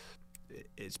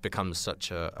it's become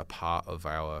such a part of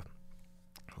our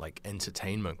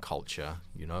entertainment culture.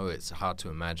 It's hard to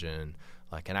imagine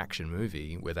an action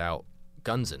movie without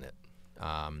guns in it.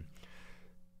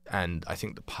 And I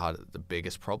think the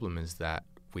biggest problem is that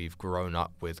we've grown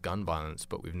up with gun violence,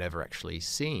 but we've never actually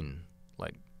seen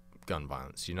gun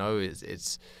violence.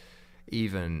 It's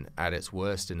even at its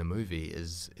worst in the movie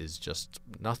is just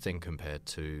nothing compared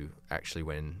to actually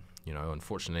when,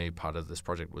 unfortunately part of this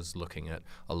project was looking at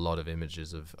a lot of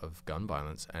images of gun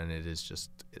violence, and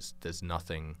there's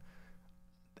nothing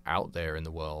out there in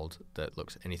the world that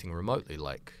looks anything remotely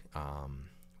like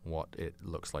what it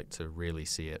looks like to really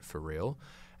see it for real.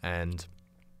 And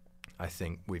I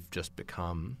think we've just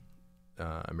become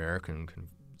American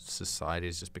society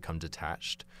has just become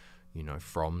detached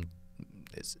from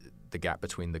the gap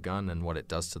between the gun and what it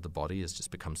does to the body has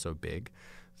just become so big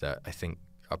that I think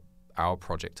our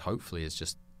project hopefully is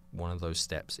just one of those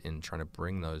steps in trying to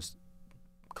bring those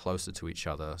closer to each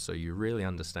other, so you really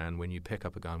understand when you pick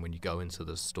up a gun, when you go into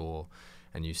the store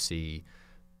and you see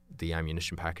the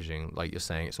ammunition packaging, like you're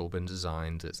saying, it's all been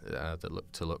designed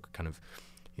to look kind of,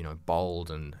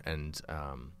 bold and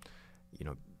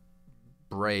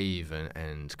brave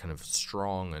and kind of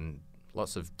strong, and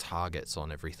lots of targets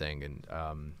on everything, and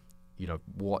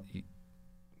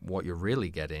what you're really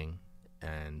getting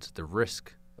and the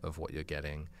risk of what you're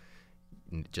getting.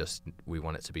 Just we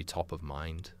want it to be top of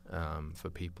mind for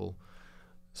people,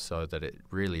 so that it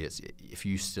really is. If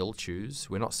you still choose,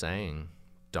 we're not saying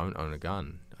don't own a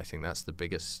gun. I think that's the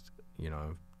biggest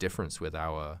difference with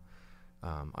our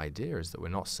idea, is that we're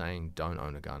not saying don't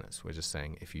own a gun. We're just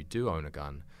saying if you do own a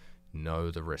gun,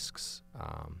 know the risks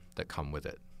that come with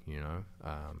it.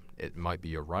 It might be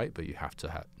your right, but you have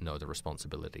to know the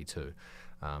responsibility too.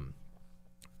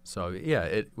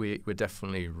 We're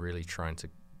definitely really trying to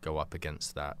go up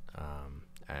against that,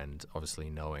 and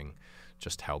obviously knowing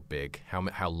just how big,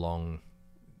 how long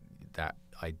that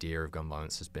idea of gun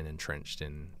violence has been entrenched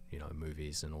in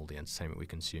movies and all the entertainment we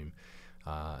consume.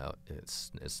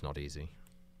 It's not easy.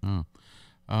 Oh.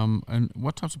 And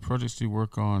what types of projects do you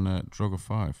work on at Droga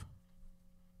 5?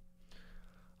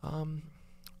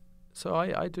 So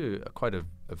I do quite a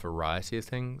variety of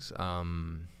things. I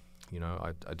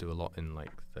do a lot in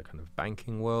like the kind of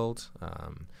banking world,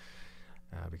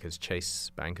 because Chase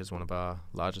Bank is one of our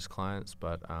largest clients.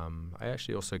 But I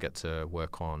actually also get to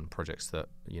work on projects that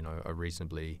are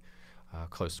reasonably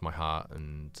close to my heart.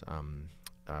 And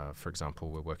for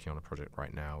example, we're working on a project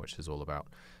right now which is all about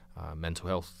mental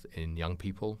health in young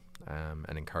people,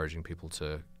 and encouraging people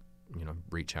to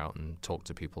reach out and talk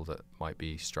to people that might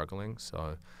be struggling.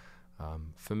 So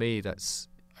for me,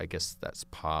 I guess that's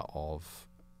part of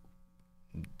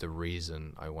the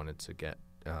reason I wanted to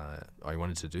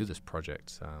do this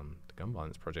project, the gun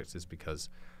violence project, is because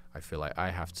I feel like I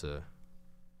have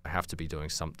to be doing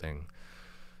something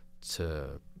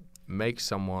to make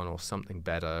someone or something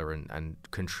better and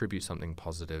contribute something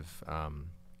positive,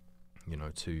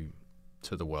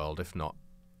 to the world.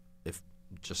 If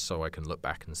just so I can look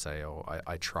back and say, oh,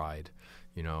 I tried,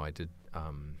 I did.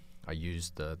 I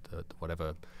used the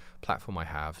whatever platform I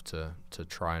have to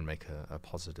try and make a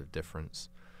positive difference.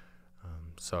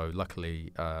 So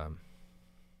luckily,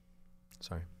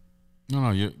 sorry.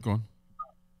 No, you go on.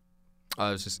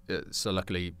 I was just so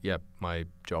luckily, my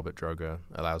job at Droga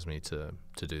allows me to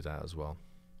do that as well.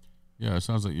 Yeah, it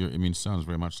sounds like sounds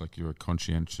very much like you're a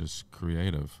conscientious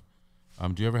creative.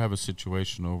 Do you ever have a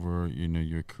situation over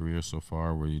your career so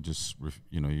far where you just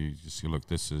you see, look,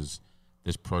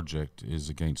 this project is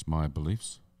against my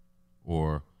beliefs,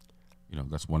 or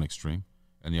that's one extreme,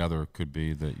 and the other could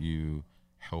be that you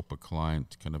help a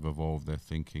client kind of evolve their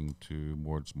thinking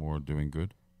towards more doing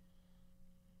good?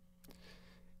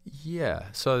 Yeah.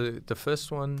 So the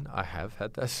first one, I have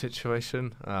had that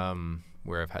situation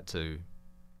where I've had to,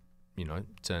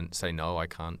 say no, I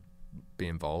can't be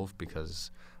involved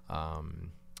because, I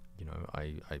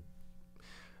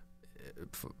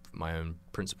for my own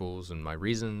principles and my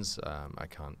reasons, I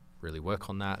can't really work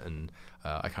on that, and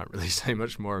I can't really say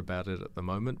much more about it at the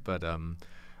moment. But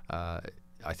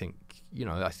I think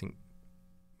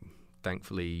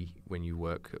thankfully when you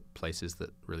work at places that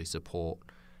really support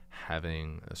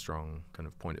having a strong kind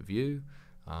of point of view,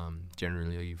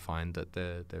 generally you find that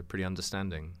they're pretty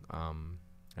understanding,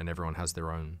 and everyone has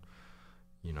their own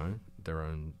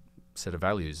set of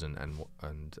values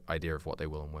and idea of what they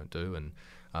will and won't do. And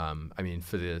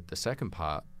for the second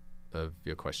part of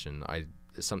your question,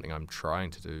 it's something I'm trying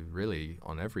to do really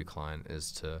on every client,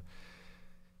 is to,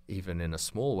 even in a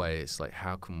small way, it's like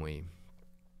how can we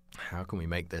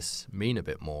make this mean a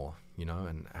bit more,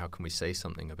 and how can we say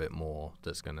something a bit more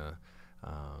that's going to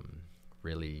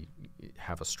really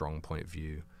have a strong point of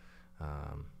view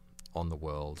on the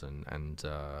world and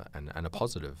a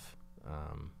positive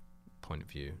point of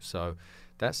view. So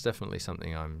that's definitely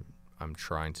something I'm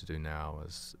trying to do now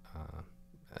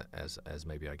as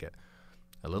maybe I get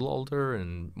a little older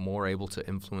and more able to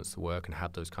influence the work and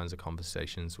have those kinds of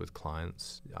conversations with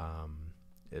clients.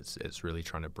 It's really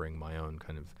trying to bring my own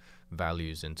kind of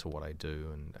values into what I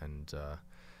do and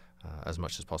as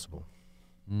much as possible.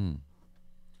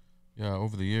 Yeah,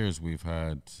 over the years we've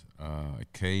had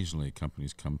occasionally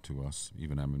companies come to us,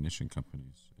 even ammunition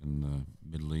companies in the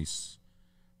Middle East,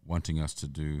 wanting us to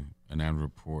do an annual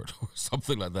report or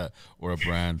something like that, or a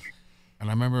brand. And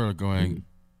I remember going,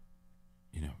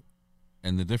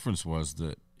 and the difference was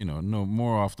that no,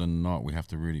 more often than not, we have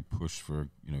to really push for,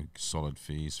 solid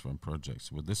fees from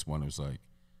projects. With this one, it was like,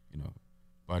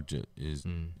 budget is,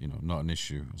 not an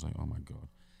issue. I was like, oh my God.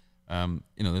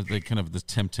 They kind of the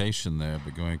temptation there,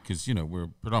 but going, because, we're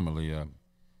predominantly,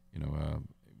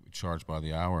 charged by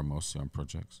the hour mostly on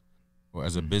projects. Well,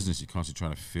 as a business, you're constantly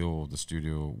trying to fill the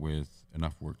studio with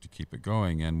enough work to keep it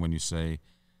going. And when you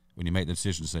make the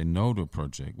decision to say no to a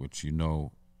project, which in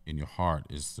your heart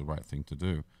is the right thing to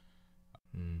do,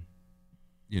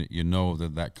 you know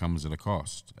that comes at a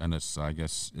cost, and it's, I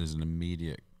guess, is an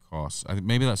immediate cost. I think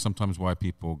maybe that's sometimes why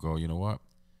people go, you know what,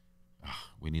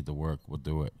 we need the work, we'll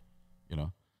do it,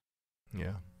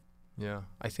 Yeah.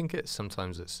 I think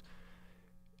sometimes it's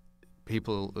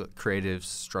people, creatives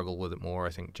struggle with it more.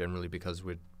 I think generally because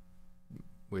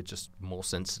we're just more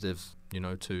sensitive,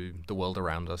 to the world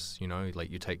around us.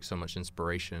 Like you take so much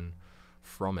inspiration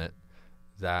from it,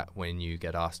 that when you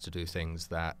get asked to do things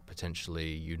that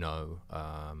potentially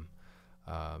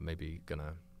maybe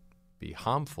gonna be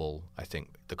harmful, I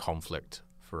think the conflict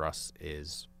for us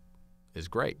is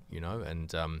great,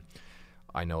 and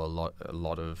I know a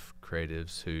lot of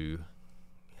creatives who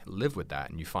live with that,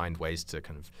 and you find ways to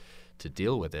kind of to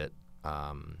deal with it,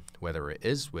 whether it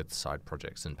is with side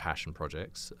projects and passion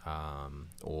projects,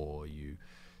 or you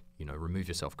remove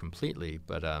yourself completely.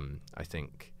 But I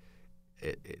think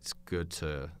it's good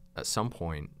to at some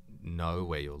point know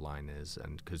where your line is,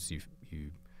 and because you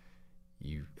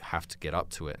have to get up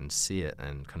to it and see it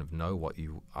and kind of know what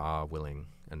you are willing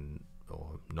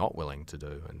or not willing to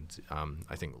do. And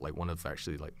I think like one of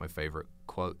actually like my favorite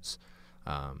quotes,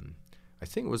 I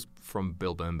think it was from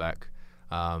Bill Bernbach,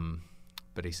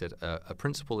 but he said, a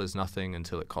principle is nothing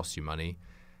until it costs you money.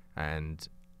 And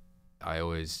I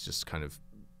always just kind of,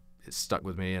 it stuck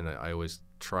with me, and I always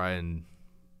try and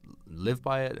live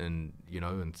by it, and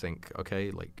and think,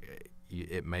 okay, like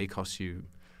it may cost you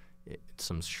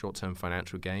some short-term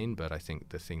financial gain, but I think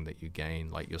the thing that you gain,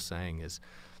 like you're saying, is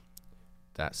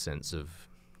that sense of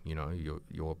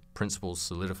your principles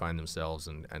solidifying themselves,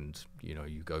 and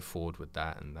you go forward with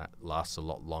that, and that lasts a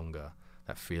lot longer.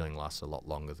 That feeling lasts a lot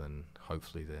longer than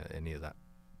hopefully any of that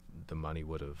the money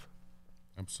would have.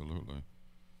 Absolutely.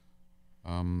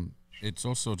 It's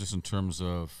also just in terms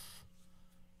of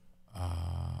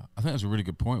I think that's a really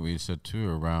good point where you said too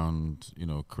around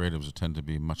creatives tend to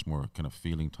be much more kind of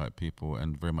feeling type people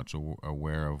and very much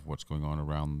aware of what's going on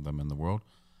around them in the world.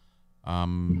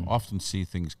 Often see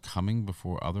things coming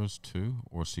before others too,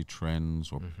 or see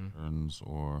trends or patterns,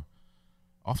 or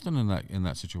often in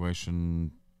that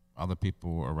situation, other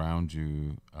people around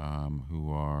you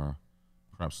who are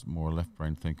perhaps more left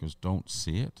brain thinkers don't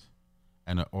see it,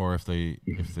 and or if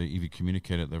you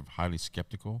communicate it, they're highly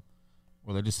skeptical.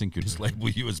 Well, they just think you just label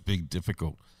you as being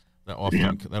difficult. That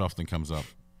often comes up.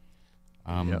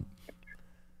 But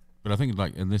I think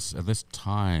like at this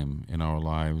time in our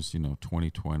lives,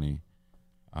 2020,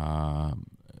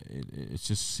 it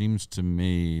just seems to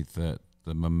me that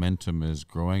the momentum is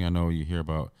growing. I know you hear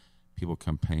about people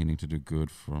campaigning to do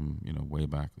good from way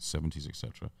back the 70s,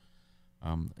 etc.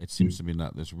 It seems to me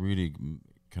that there's really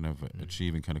kind of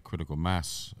achieving kind of critical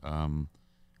mass.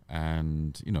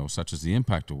 And, such as the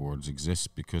Impact Awards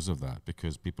exist because of that,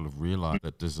 because people have realized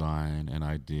that design and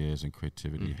ideas and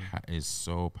creativity is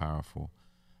so powerful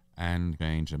and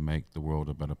change and make the world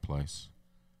a better place.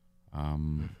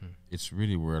 It's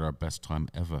really, we're at our best time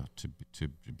ever to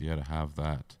be able to have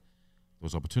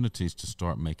those opportunities to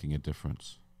start making a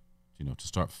difference, to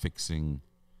start fixing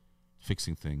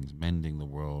things, mending the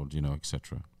world,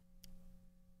 etc.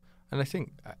 And I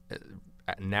think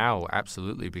now,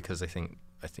 absolutely, because I think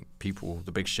people,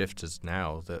 the big shift is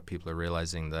now that people are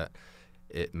realizing that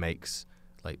it makes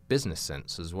like business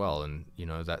sense as well. And,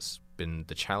 that's been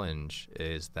the challenge,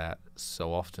 is that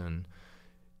so often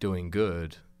doing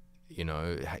good,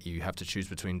 you have to choose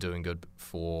between doing good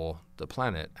for the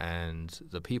planet and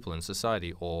the people in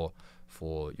society or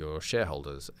for your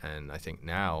shareholders. And I think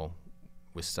now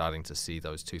we're starting to see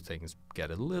those two things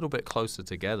get a little bit closer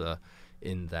together,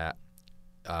 in that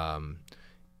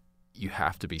you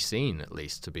have to be seen at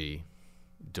least to be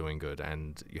doing good,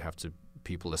 and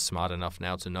people are smart enough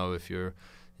now to know if you're,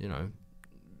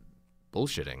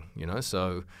 bullshitting,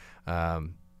 So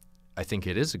I think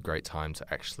it is a great time to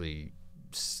actually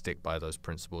stick by those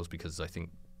principles, because I think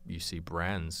you see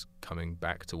brands coming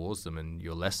back towards them, and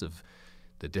you're less of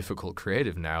the difficult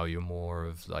creative now. You're more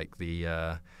of like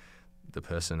the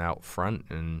person out front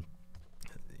and,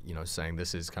 saying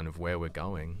this is kind of where we're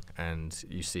going. And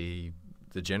you see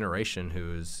the generation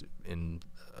who is in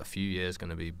a few years going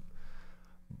to be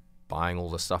buying all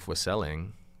the stuff we're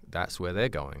selling, that's where they're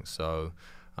going. So,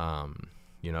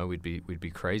 we'd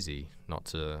be crazy not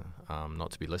to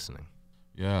be listening.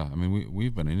 Yeah, I mean,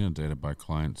 we've been inundated by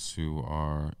clients who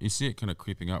are, you see it kind of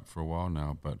creeping up for a while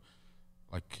now, but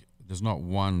like there's not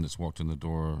one that's walked in the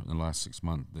door in the last 6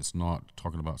 months that's not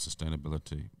talking about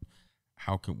sustainability.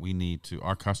 How can we need to,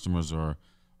 our customers are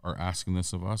asking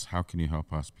this of us, how can you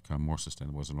help us become more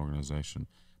sustainable as an organization?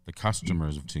 The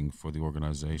customers are voting for the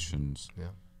organizations.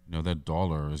 Yeah. Their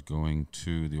dollar is going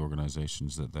to the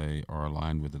organizations that they are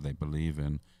aligned with, that they believe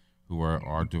in, who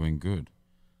are doing good.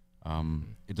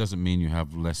 It doesn't mean you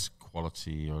have less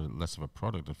quality or less of a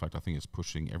product. In fact, I think it's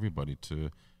pushing everybody to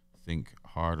think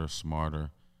harder,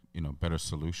 smarter, better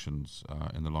solutions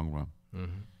in the long run.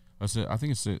 Mm-hmm. I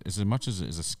think it's as much as it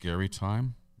is a scary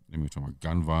time. We're talking about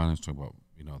gun violence, talking about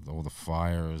all the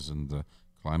fires and the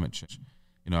climate change.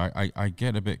 I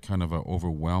get a bit kind of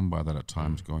overwhelmed by that at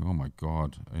times, going, oh my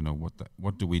God,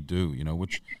 what do we do?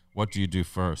 What do you do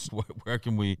first? Where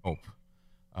can we hope?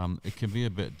 It can be a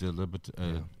bit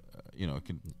it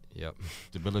can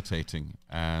debilitating.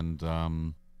 And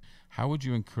how would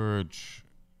you encourage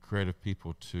creative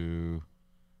people to,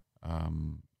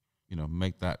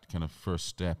 make that kind of first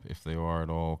step if they are at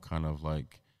all kind of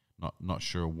like not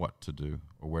sure what to do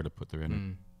or where to put their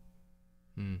energy?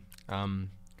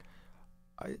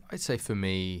 I'd say for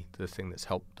me, the thing that's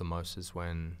helped the most is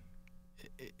when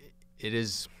it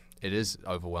is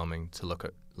overwhelming to look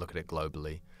at it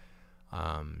globally.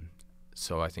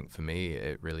 So I think for me,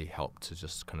 it really helped to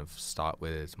just kind of start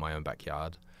with my own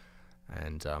backyard,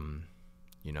 and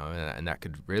and that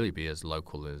could really be as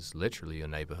local as literally your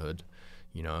neighborhood,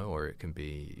 or it can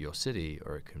be your city,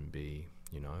 or it can be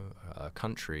a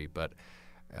country. But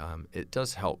it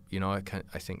does help,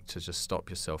 I think, to just stop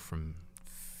yourself from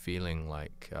feeling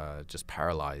like just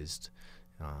paralyzed,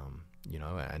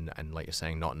 and like you're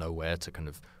saying, not know where to kind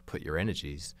of put your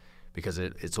energies, because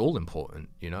it's all important.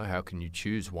 How can you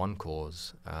choose one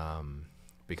cause,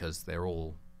 because they're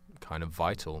all kind of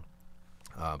vital.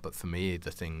 But for me,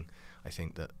 the thing I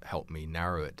think that helped me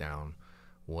narrow it down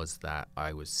was that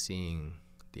I was seeing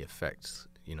the effects.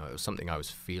 It was something I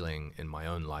was feeling in my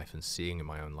own life and seeing in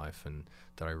my own life, and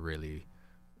that I really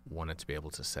wanted to be able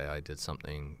to say I did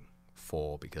something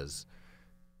for, because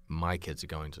my kids are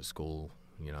going to school,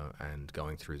 and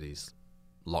going through these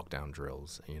lockdown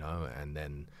drills, and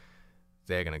then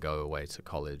they're going to go away to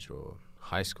college or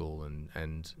high school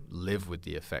and live with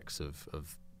the effects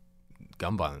of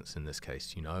gun violence in this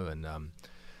case, and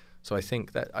so I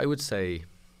think that I would say,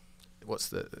 what's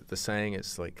the saying?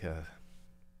 It's like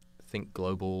think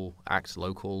global, act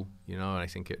local, and I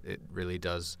think it really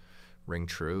does ring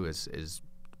true. Is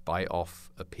bite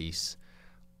off a piece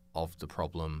of the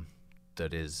problem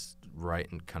that is right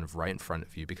in front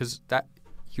of you, because that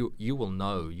you will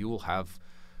know,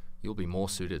 you'll be more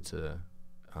suited to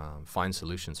find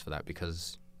solutions for that,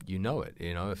 because it.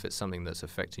 If it's something that's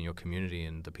affecting your community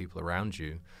and the people around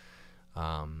you,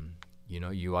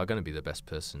 you are going to be the best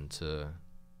person to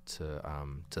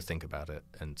think about it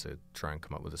and to try and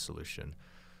come up with a solution.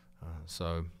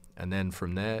 And then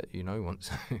from there,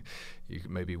 once you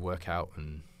can maybe work out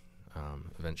and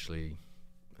eventually,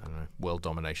 I don't know, world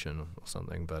domination or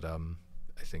something. But I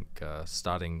think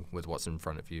starting with what's in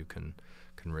front of you can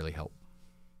really help.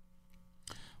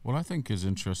 What I think is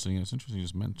interesting, it's interesting you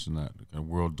just mentioned that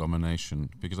world domination,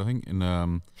 because I think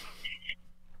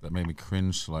that made me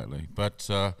cringe slightly. But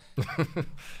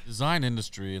design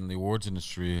industry and the awards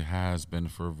industry has been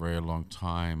for a very long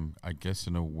time, I guess,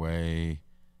 in a way,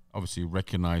 obviously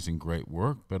recognizing great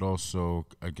work, but also,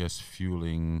 I guess,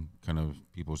 fueling kind of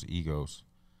people's egos.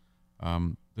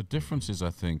 The difference is,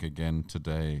 I think, again,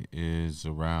 today is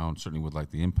around, certainly with like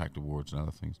the Impact Awards and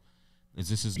other things,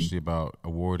 this is actually about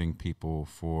awarding people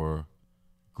for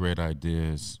great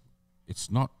ideas.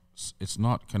 It's not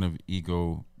kind of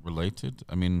ego related.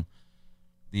 I mean,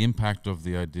 the impact of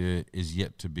the idea is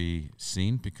yet to be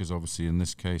seen, because obviously in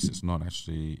this case it's not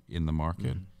actually in the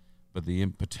market, but the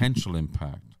potential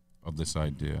impact of this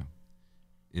idea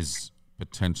is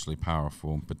potentially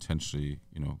powerful and potentially,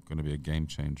 going to be a game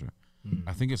changer.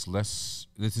 I think it's less.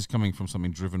 This is coming from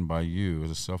something driven by you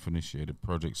as a self-initiated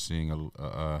project, seeing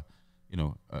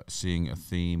seeing a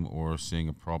theme or seeing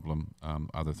a problem,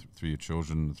 either through your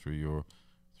children, through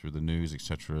the news,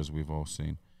 etc., as we've all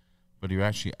seen. But you're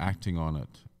actually acting on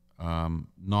it,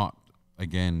 not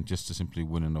again just to simply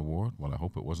win an award. Well, I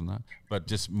hope it wasn't that, but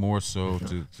just more so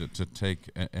to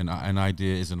take an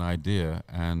idea is an idea,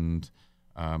 and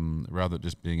rather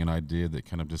just being an idea that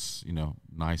kind of just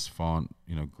nice font,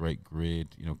 great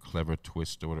grid, clever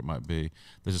twist or what it might be.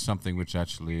 This is something which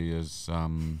actually is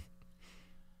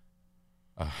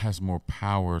has more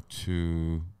power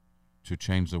to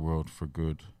change the world for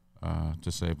good.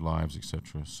 to save lives,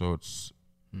 etc. So it's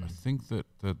I Mm. think that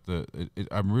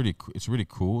it's really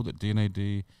cool that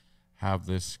DNAD have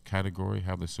this category,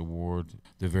 have this award,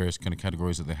 the various kind of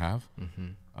categories that they have,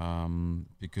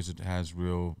 because it has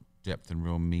real depth and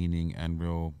real meaning and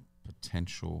real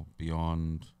potential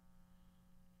beyond,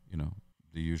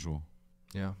 the usual.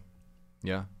 Yeah,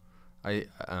 yeah. I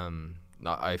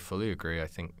no, I fully agree. I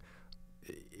think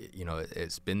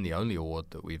it's been the only award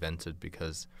that we've entered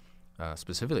because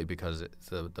specifically because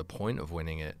the point of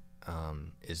winning it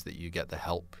is that you get the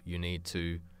help you need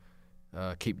to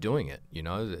keep doing it.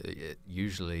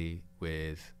 Usually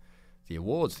with the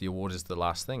award is the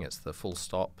last thing. It's the full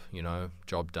stop.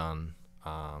 Job done.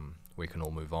 We can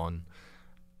all move on.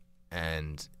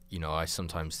 And I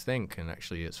sometimes think, and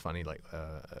actually it's funny, like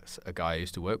a guy I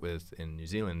used to work with in New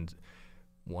Zealand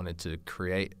wanted to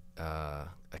create a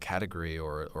category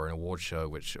or an award show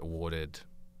which awarded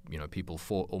people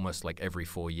for almost like every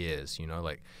 4 years.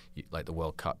 Like the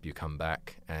World Cup, you come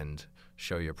back and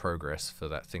show your progress for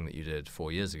that thing that you did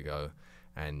 4 years ago,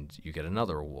 and you get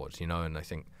another award. And I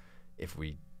think if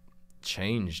we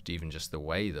changed even just the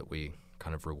way that we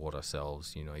kind of reward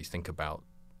ourselves, you think about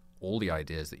all the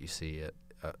ideas that you see at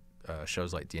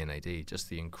shows like DNAD, just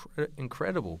the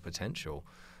incredible potential.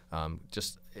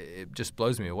 It just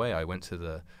blows me away. I went to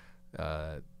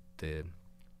the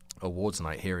awards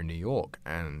night here in New York,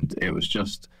 and it was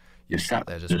just you sat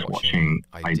there just watching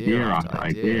idea after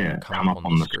idea come up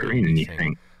on the screen, and you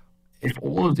think, if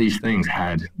all of these things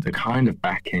had the kind of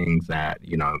backing that if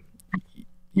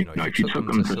you took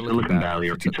them to Silicon Valley,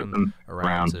 or if you took them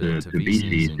around to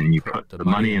VCs, and you put the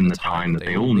money and the time that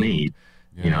they all need,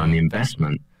 and the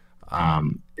investment,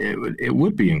 it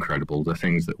would be incredible, the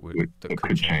things that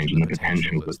could change and the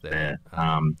potential that's there.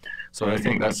 So I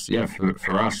think that's,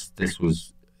 for us, this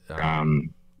was,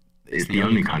 it's the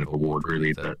only kind of award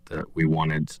really that we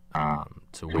wanted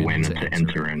to win and to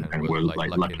enter, and we're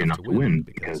lucky enough to win,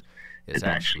 because it's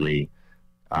actually,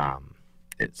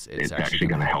 it's actually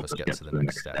going to help us get to the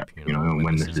next step. And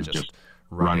when this is just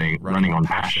running on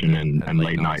passion and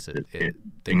late nights,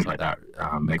 things like that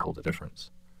make all the difference.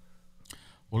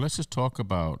 Well, let's just talk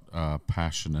about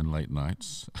passion and late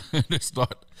nights. It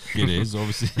is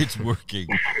obviously it's working,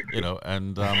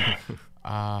 and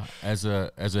as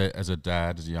a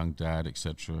dad, as a young dad,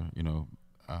 etc.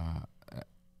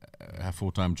 A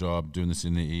full-time job, doing this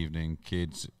in the evening,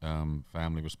 kids,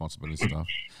 family responsibility stuff.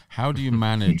 How do you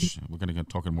manage? We're going to get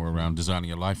talking more around designing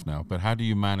your life now, but how do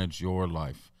you manage your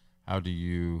life? How do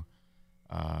you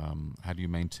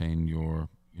maintain your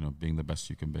being the best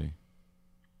you can be?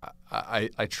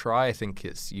 I try. I think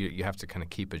it's you have to kind of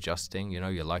keep adjusting.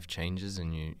 Your life changes,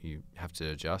 and you have to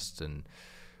adjust. And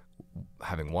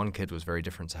having one kid was very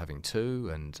different to having two,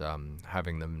 and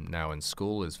having them now in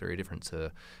school is very different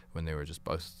to when they were just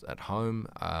both at home.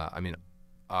 I mean,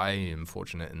 I am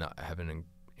fortunate in that I have an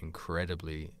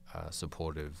incredibly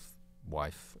supportive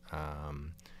wife,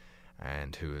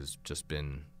 and who has just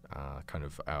been kind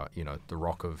of our, the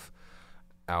rock of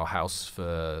our house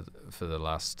for the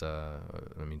last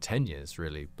 10 years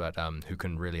really, but who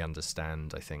can really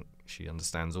understand. I think she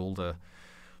understands all the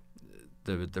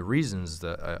reasons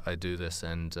that I do this,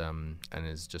 and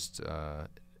is just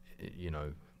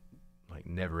like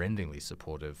never-endingly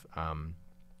supportive.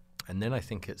 And then I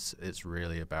think it's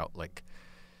really about like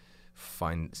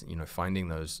finding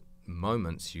those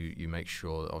moments. You make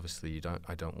sure that obviously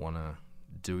I don't want to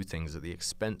do things at the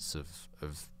expense of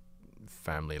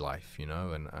family life, and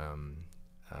I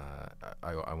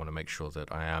want to make sure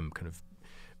that I am kind of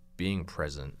being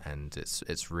present, and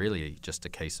it's really just a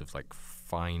case of like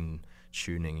fine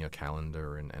tuning your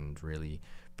calendar and really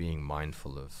being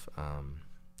mindful of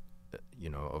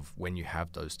of when you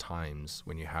have those times,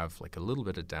 when you have like a little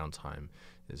bit of downtime,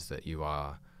 is that you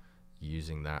are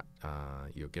using that,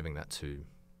 you're giving that to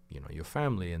your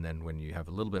family, and then when you have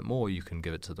a little bit more, you can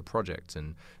give it to the project,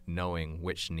 and knowing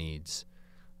which needs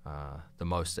the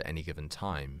most at any given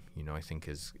time, I think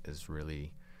is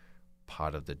really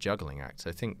part of the juggling act.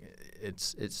 I think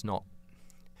it's not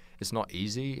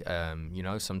easy.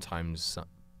 Sometimes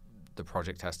the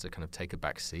project has to kind of take a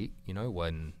back seat,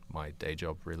 when my day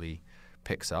job really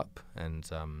picks up and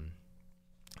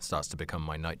starts to become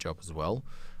my night job as well.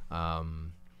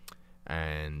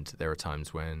 And there are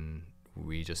times when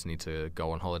we just need to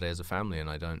go on holiday as a family, and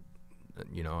I don't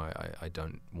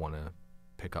want to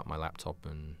pick up my laptop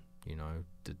and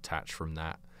detach from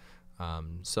that.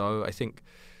 So I think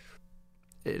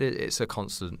it's a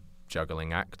constant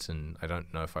juggling act, and I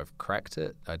don't know if I've cracked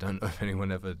it. I don't know if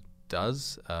anyone ever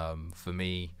does. For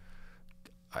me,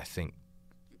 I think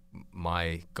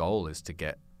my goal is to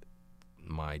get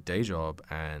my day job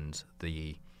and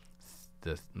the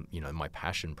my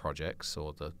passion projects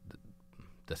or the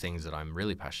things that I'm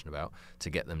really passionate about, to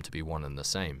get them to be one and the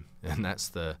same. And I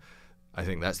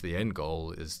think that's the end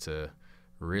goal, is to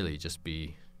really just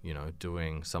be,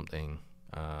 doing something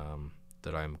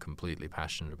that I'm completely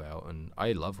passionate about. And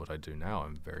I love what I do now.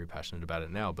 I'm very passionate about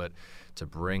it now. But to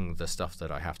bring the stuff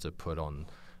that I have to put on,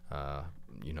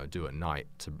 do at night,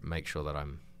 to make sure that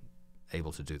I'm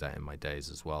able to do that in my days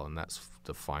as well. And that's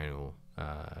the final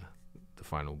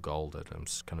goal that I'm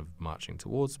kind of marching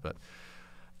towards. But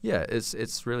yeah,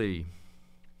 it's really,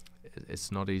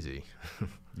 it's not easy.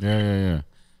 Yeah.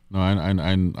 No,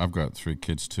 and I've got 3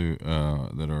 kids too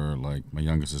that are like, my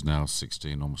youngest is now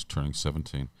 16, almost turning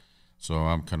 17. So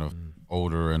I'm kind of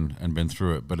older and been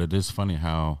through it. But it is funny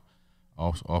how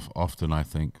often I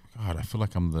think, God, I feel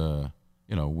like I'm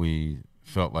we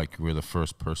felt like we're the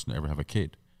first person to ever have a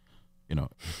kid.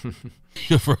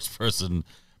 The first person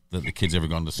that the kid's ever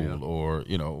gone to school, or,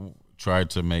 tried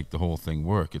to make the whole thing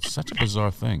work. It's such a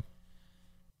bizarre thing.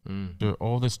 After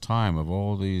all this time, of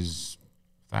all these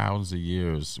thousands of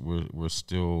years, we're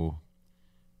still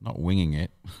not winging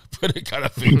it, but it kind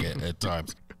of wing it at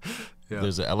times. Yeah.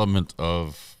 There's an element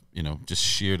of, just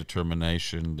sheer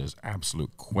determination. There's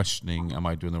absolute questioning. Am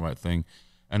I doing the right thing?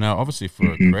 And now, obviously,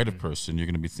 for a creative person, you're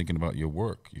going to be thinking about your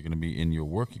work. You're going to be in your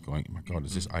work. You're going, oh my God,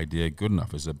 is this idea good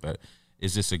enough? Is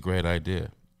this a great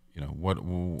idea?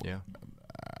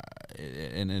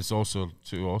 And it's also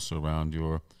around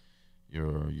your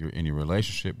in your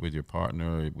relationship with your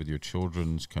partner, with your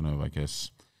children's kind of, I guess,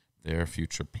 their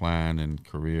future plan and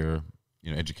career,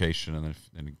 education, and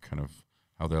then kind of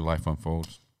how their life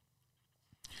unfolds.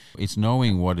 It's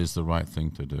knowing what is the right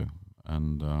thing to do,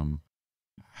 and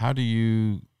how do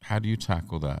you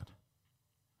tackle that?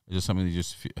 Is it something you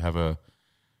just have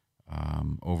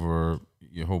over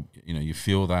your whole, you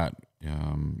feel that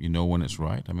when it's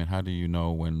right? I mean, how do you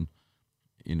know when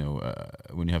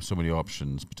you have so many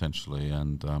options potentially,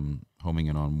 and homing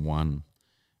in on one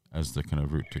as the kind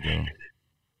of route to go?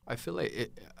 I feel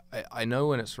like I know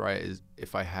when it's right is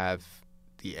if I have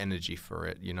the energy for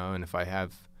it, and if I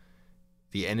have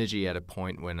the energy at a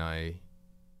point when I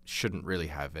shouldn't really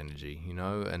have energy,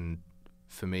 and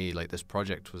for me, like, this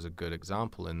project was a good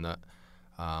example in that,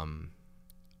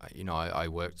 I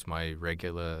worked my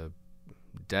regular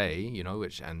day,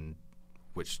 which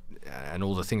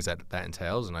all the things that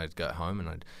entails, and I'd go home and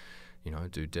I'd,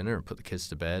 do dinner and put the kids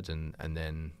to bed, and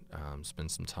then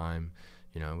spend some time,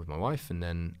 with my wife, and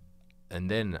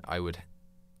then I would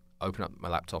open up my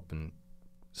laptop and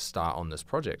start on this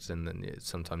project, and then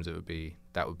sometimes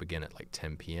that would begin at like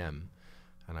 10 p.m.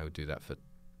 and I would do that for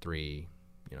 3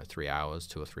 hours,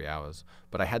 2 or 3 hours,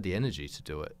 but I had the energy to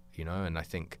do it, and I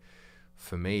think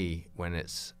for me, when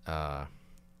it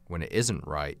isn't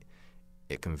right,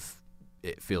 it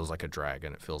feels like a drag,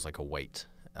 and it feels like a weight,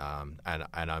 and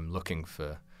I'm looking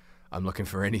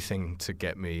for anything to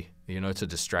get me, to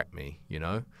distract me,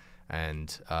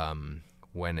 and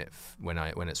when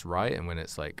it's right, and when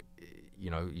it's like,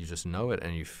 you just know it,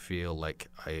 and you feel like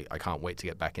I can't wait to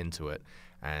get back into it,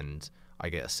 and I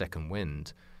get a second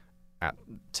wind at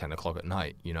 10 o'clock at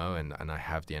night, and I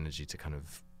have the energy to kind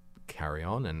of carry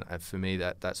on. And for me,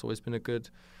 that's always been a good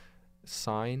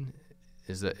sign,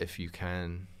 is that it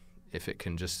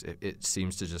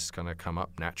seems to just kind of come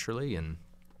up naturally. And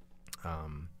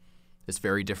it's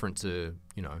very different to,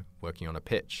 working on a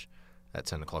pitch at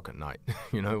 10 o'clock at night,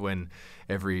 when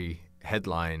every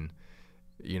headline,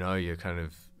 you're kind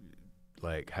of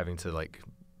like having to like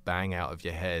bang out of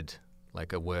your head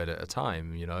like a word at a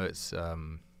time, it's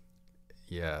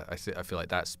I feel like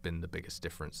that's been the biggest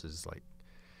difference, is like,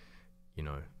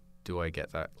 do I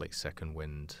get that like second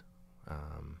wind?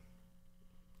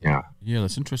 Yeah,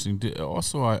 that's interesting.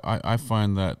 Also, I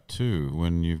find that too,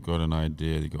 when you've got an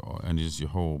idea, you go, and just your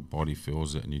whole body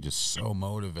feels it, and you're just so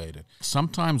motivated.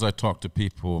 Sometimes I talk to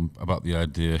people about the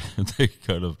idea, and they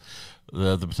kind of,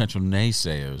 the potential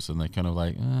naysayers, and they're kind of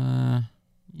like,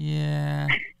 yeah,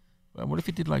 but what if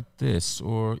you did like this?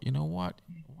 Or, why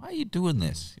are you doing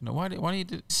this? Why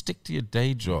don't you stick to your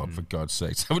day job, for God's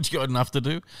sakes? Haven't you got enough to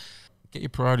do? Get your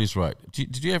priorities right. Do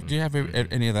you have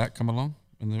any of that come along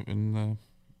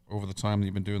over the time that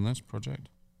you've been doing this project?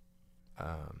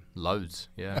 Loads,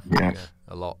 yeah,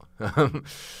 a lot.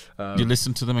 You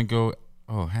listen to them and go,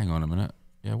 oh, hang on a minute.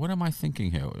 Yeah, what am I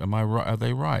thinking here? Am I right? Are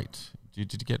they right?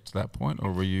 Did you get to that point,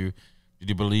 or did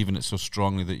you believe in it so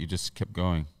strongly that you just kept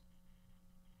going?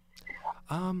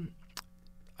 I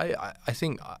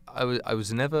think I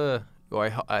was never, or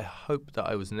I hope that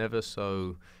I was never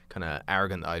so kind of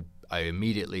arrogant that I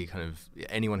immediately kind of,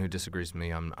 anyone who disagrees with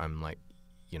me, I'm like,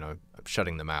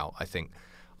 shutting them out. I think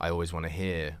I always want to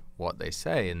hear what they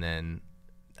say, and then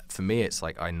for me, it's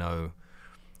like I know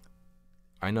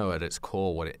at its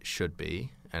core what it should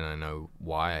be, and I know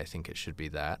why I think it should be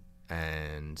that,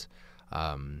 and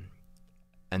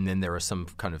then there are some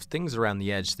kind of things around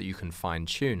the edge that you can fine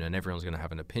tune, and everyone's going to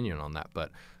have an opinion on that.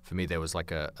 But for me, there was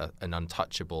like an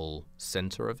untouchable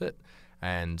center of it,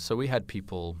 and so we had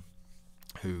people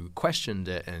who questioned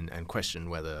it and questioned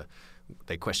whether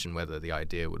the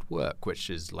idea would work, which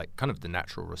is like kind of the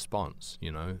natural response,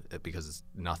 because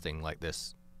nothing like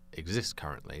this exists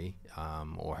currently,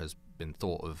 or has been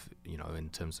thought of, in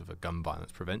terms of a gun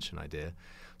violence prevention idea.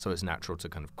 So it's natural to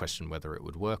kind of question whether it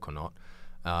would work or not.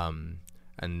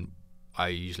 And I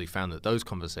usually found that those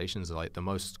conversations are like the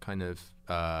most kind of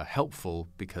helpful,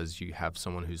 because you have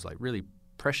someone who's like really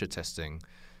pressure testing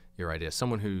your idea,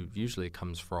 someone who usually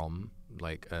comes from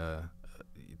like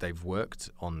they've worked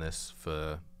on this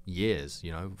for years,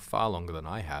 far longer than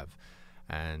I have,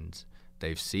 and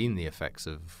they've seen the effects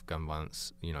of gun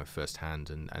violence, firsthand,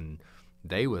 and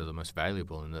they were the most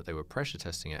valuable in that they were pressure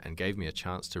testing it and gave me a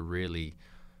chance to really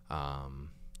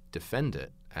defend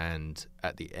it. And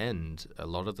at the end, a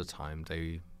lot of the time,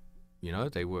 they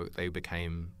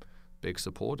became big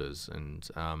supporters, and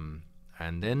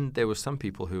then there were some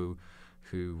people who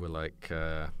were like,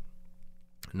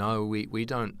 no, we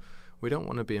don't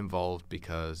want to be involved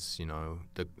because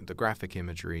the graphic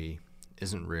imagery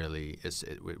isn't really.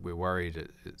 We're worried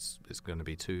it's going to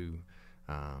be too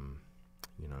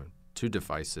too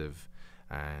divisive,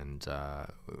 and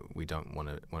we don't want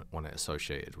it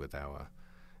associated with our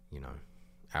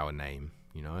name,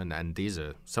 and these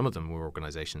are, some of them were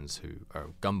organizations who are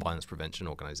gun violence prevention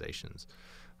organizations,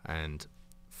 and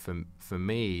for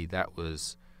me that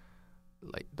was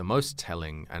like the most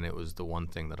telling, and it was the one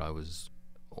thing that I was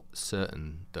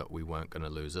certain that we weren't going to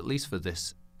lose, at least for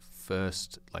this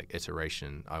first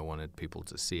iteration. I wanted people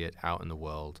to see it out in the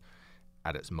world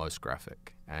at its most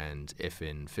graphic, and if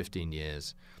in 15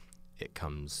 years it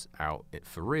comes out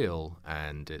for real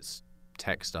and it's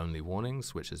text-only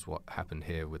warnings, which is what happened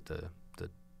here with the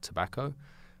tobacco,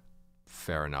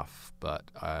 fair enough. But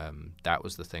that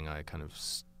was the thing I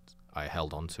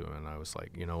held on to, and I was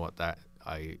like, you know what, that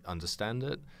I understand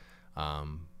it,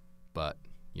 but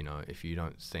if you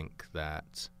don't think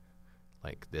that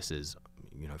this is,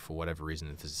 for whatever reason,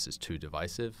 if this is too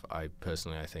divisive, I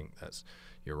think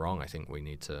you're wrong. I think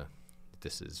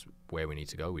this is where we need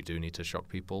to go. We do need to shock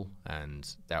people,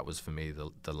 and that was for me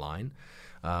the line.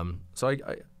 So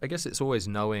I guess it's always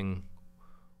knowing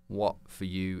what for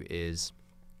you is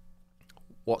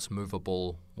what's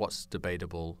movable, what's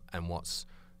debatable, and what's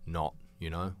not.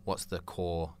 What's the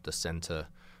core, the center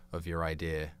of your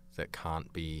idea that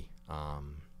can't be,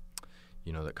 kind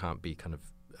of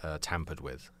tampered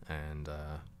with. And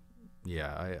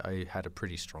I had a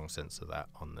pretty strong sense of that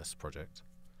on this project.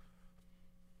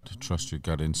 To trust your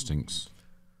gut instincts.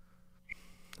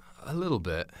 A little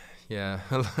bit, yeah,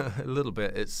 a little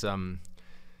bit. It's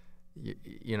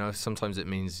sometimes it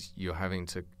means you're having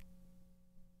to,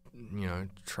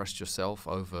 trust yourself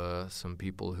over some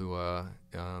people who are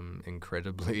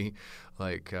incredibly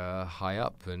high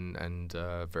up and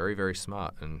very, very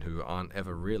smart, and who aren't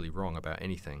ever really wrong about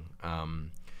anything.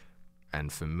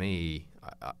 And for me,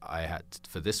 I had to,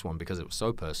 for this one, because it was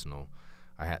so personal,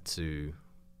 I had to,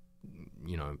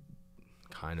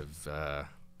 kind of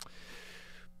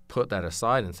put that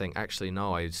aside and think, actually,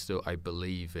 no, I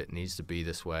believe it needs to be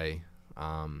this way.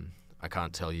 I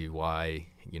can't tell you why,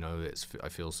 I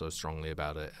feel so strongly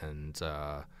about it, and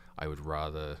I would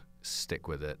rather stick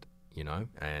with it,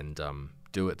 and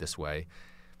do it this way.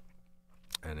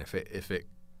 And if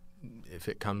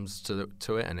it comes to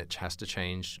it and it has to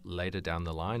change later down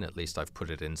the line, at least I've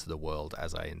put it into the world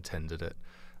as I intended it.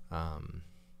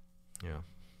 Yeah.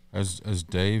 Has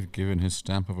Dave given his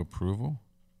stamp of approval?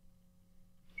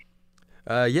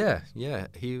 Yeah.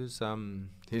 He was.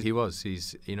 He was.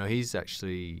 He's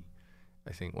actually,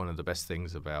 I think one of the best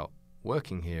things about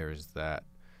working here is that,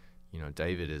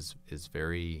 David is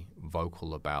very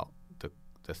vocal about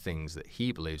the things that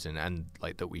he believes in, and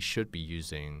that we should be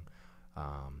using,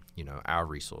 our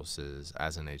resources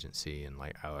as an agency, and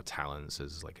our talents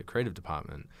as a creative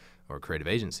department or a creative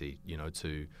agency,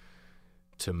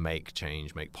 to make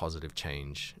change, make positive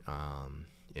change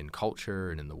in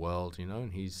culture and in the world,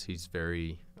 and he's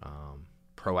very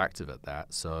proactive at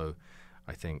that. So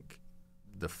I think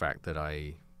the fact that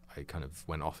I kind of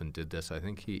went off and did this, I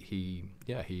think he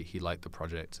liked the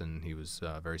project, and he was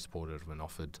very supportive and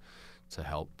offered to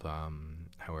help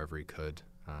however he could.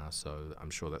 So I'm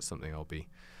sure that's something I'll be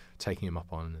taking him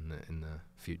up on in the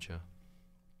future.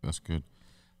 That's good.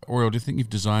 Oriol, do you think you've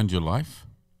designed your life?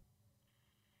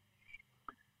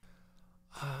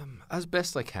 As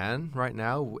best I can right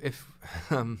now. If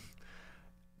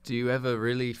do you ever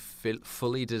really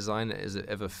fully design it? Is it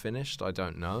ever finished? I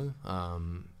don't know.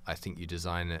 I think you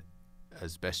design it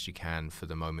as best you can for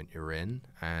the moment you're in,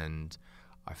 and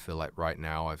I feel like right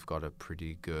now I've got a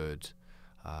pretty good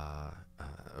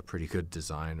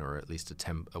design, or at least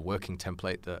a working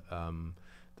template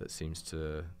that seems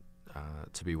to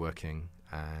be working.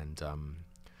 And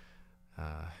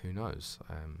who knows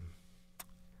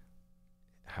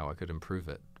how I could improve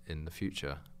it in the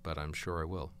future, but I'm sure I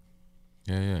will.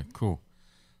 Yeah, cool.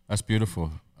 That's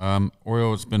beautiful.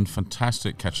 Oriol, it's been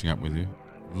fantastic catching up with you.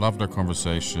 Loved our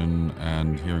conversation,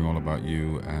 and hearing all about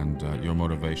you and your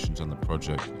motivations and the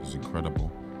project is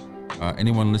incredible.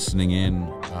 Anyone listening in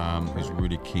who's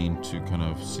really keen to kind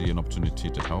of see an opportunity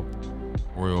to help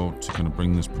Oriol to kind of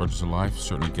bring this project to life,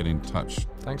 certainly get in touch.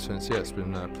 Thanks, Vince. Yeah, it's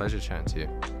been a pleasure chatting to you.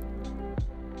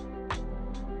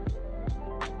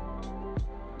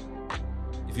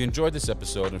 If you enjoyed this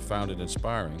episode and found it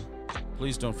inspiring,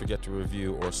 please don't forget to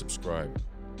review or subscribe.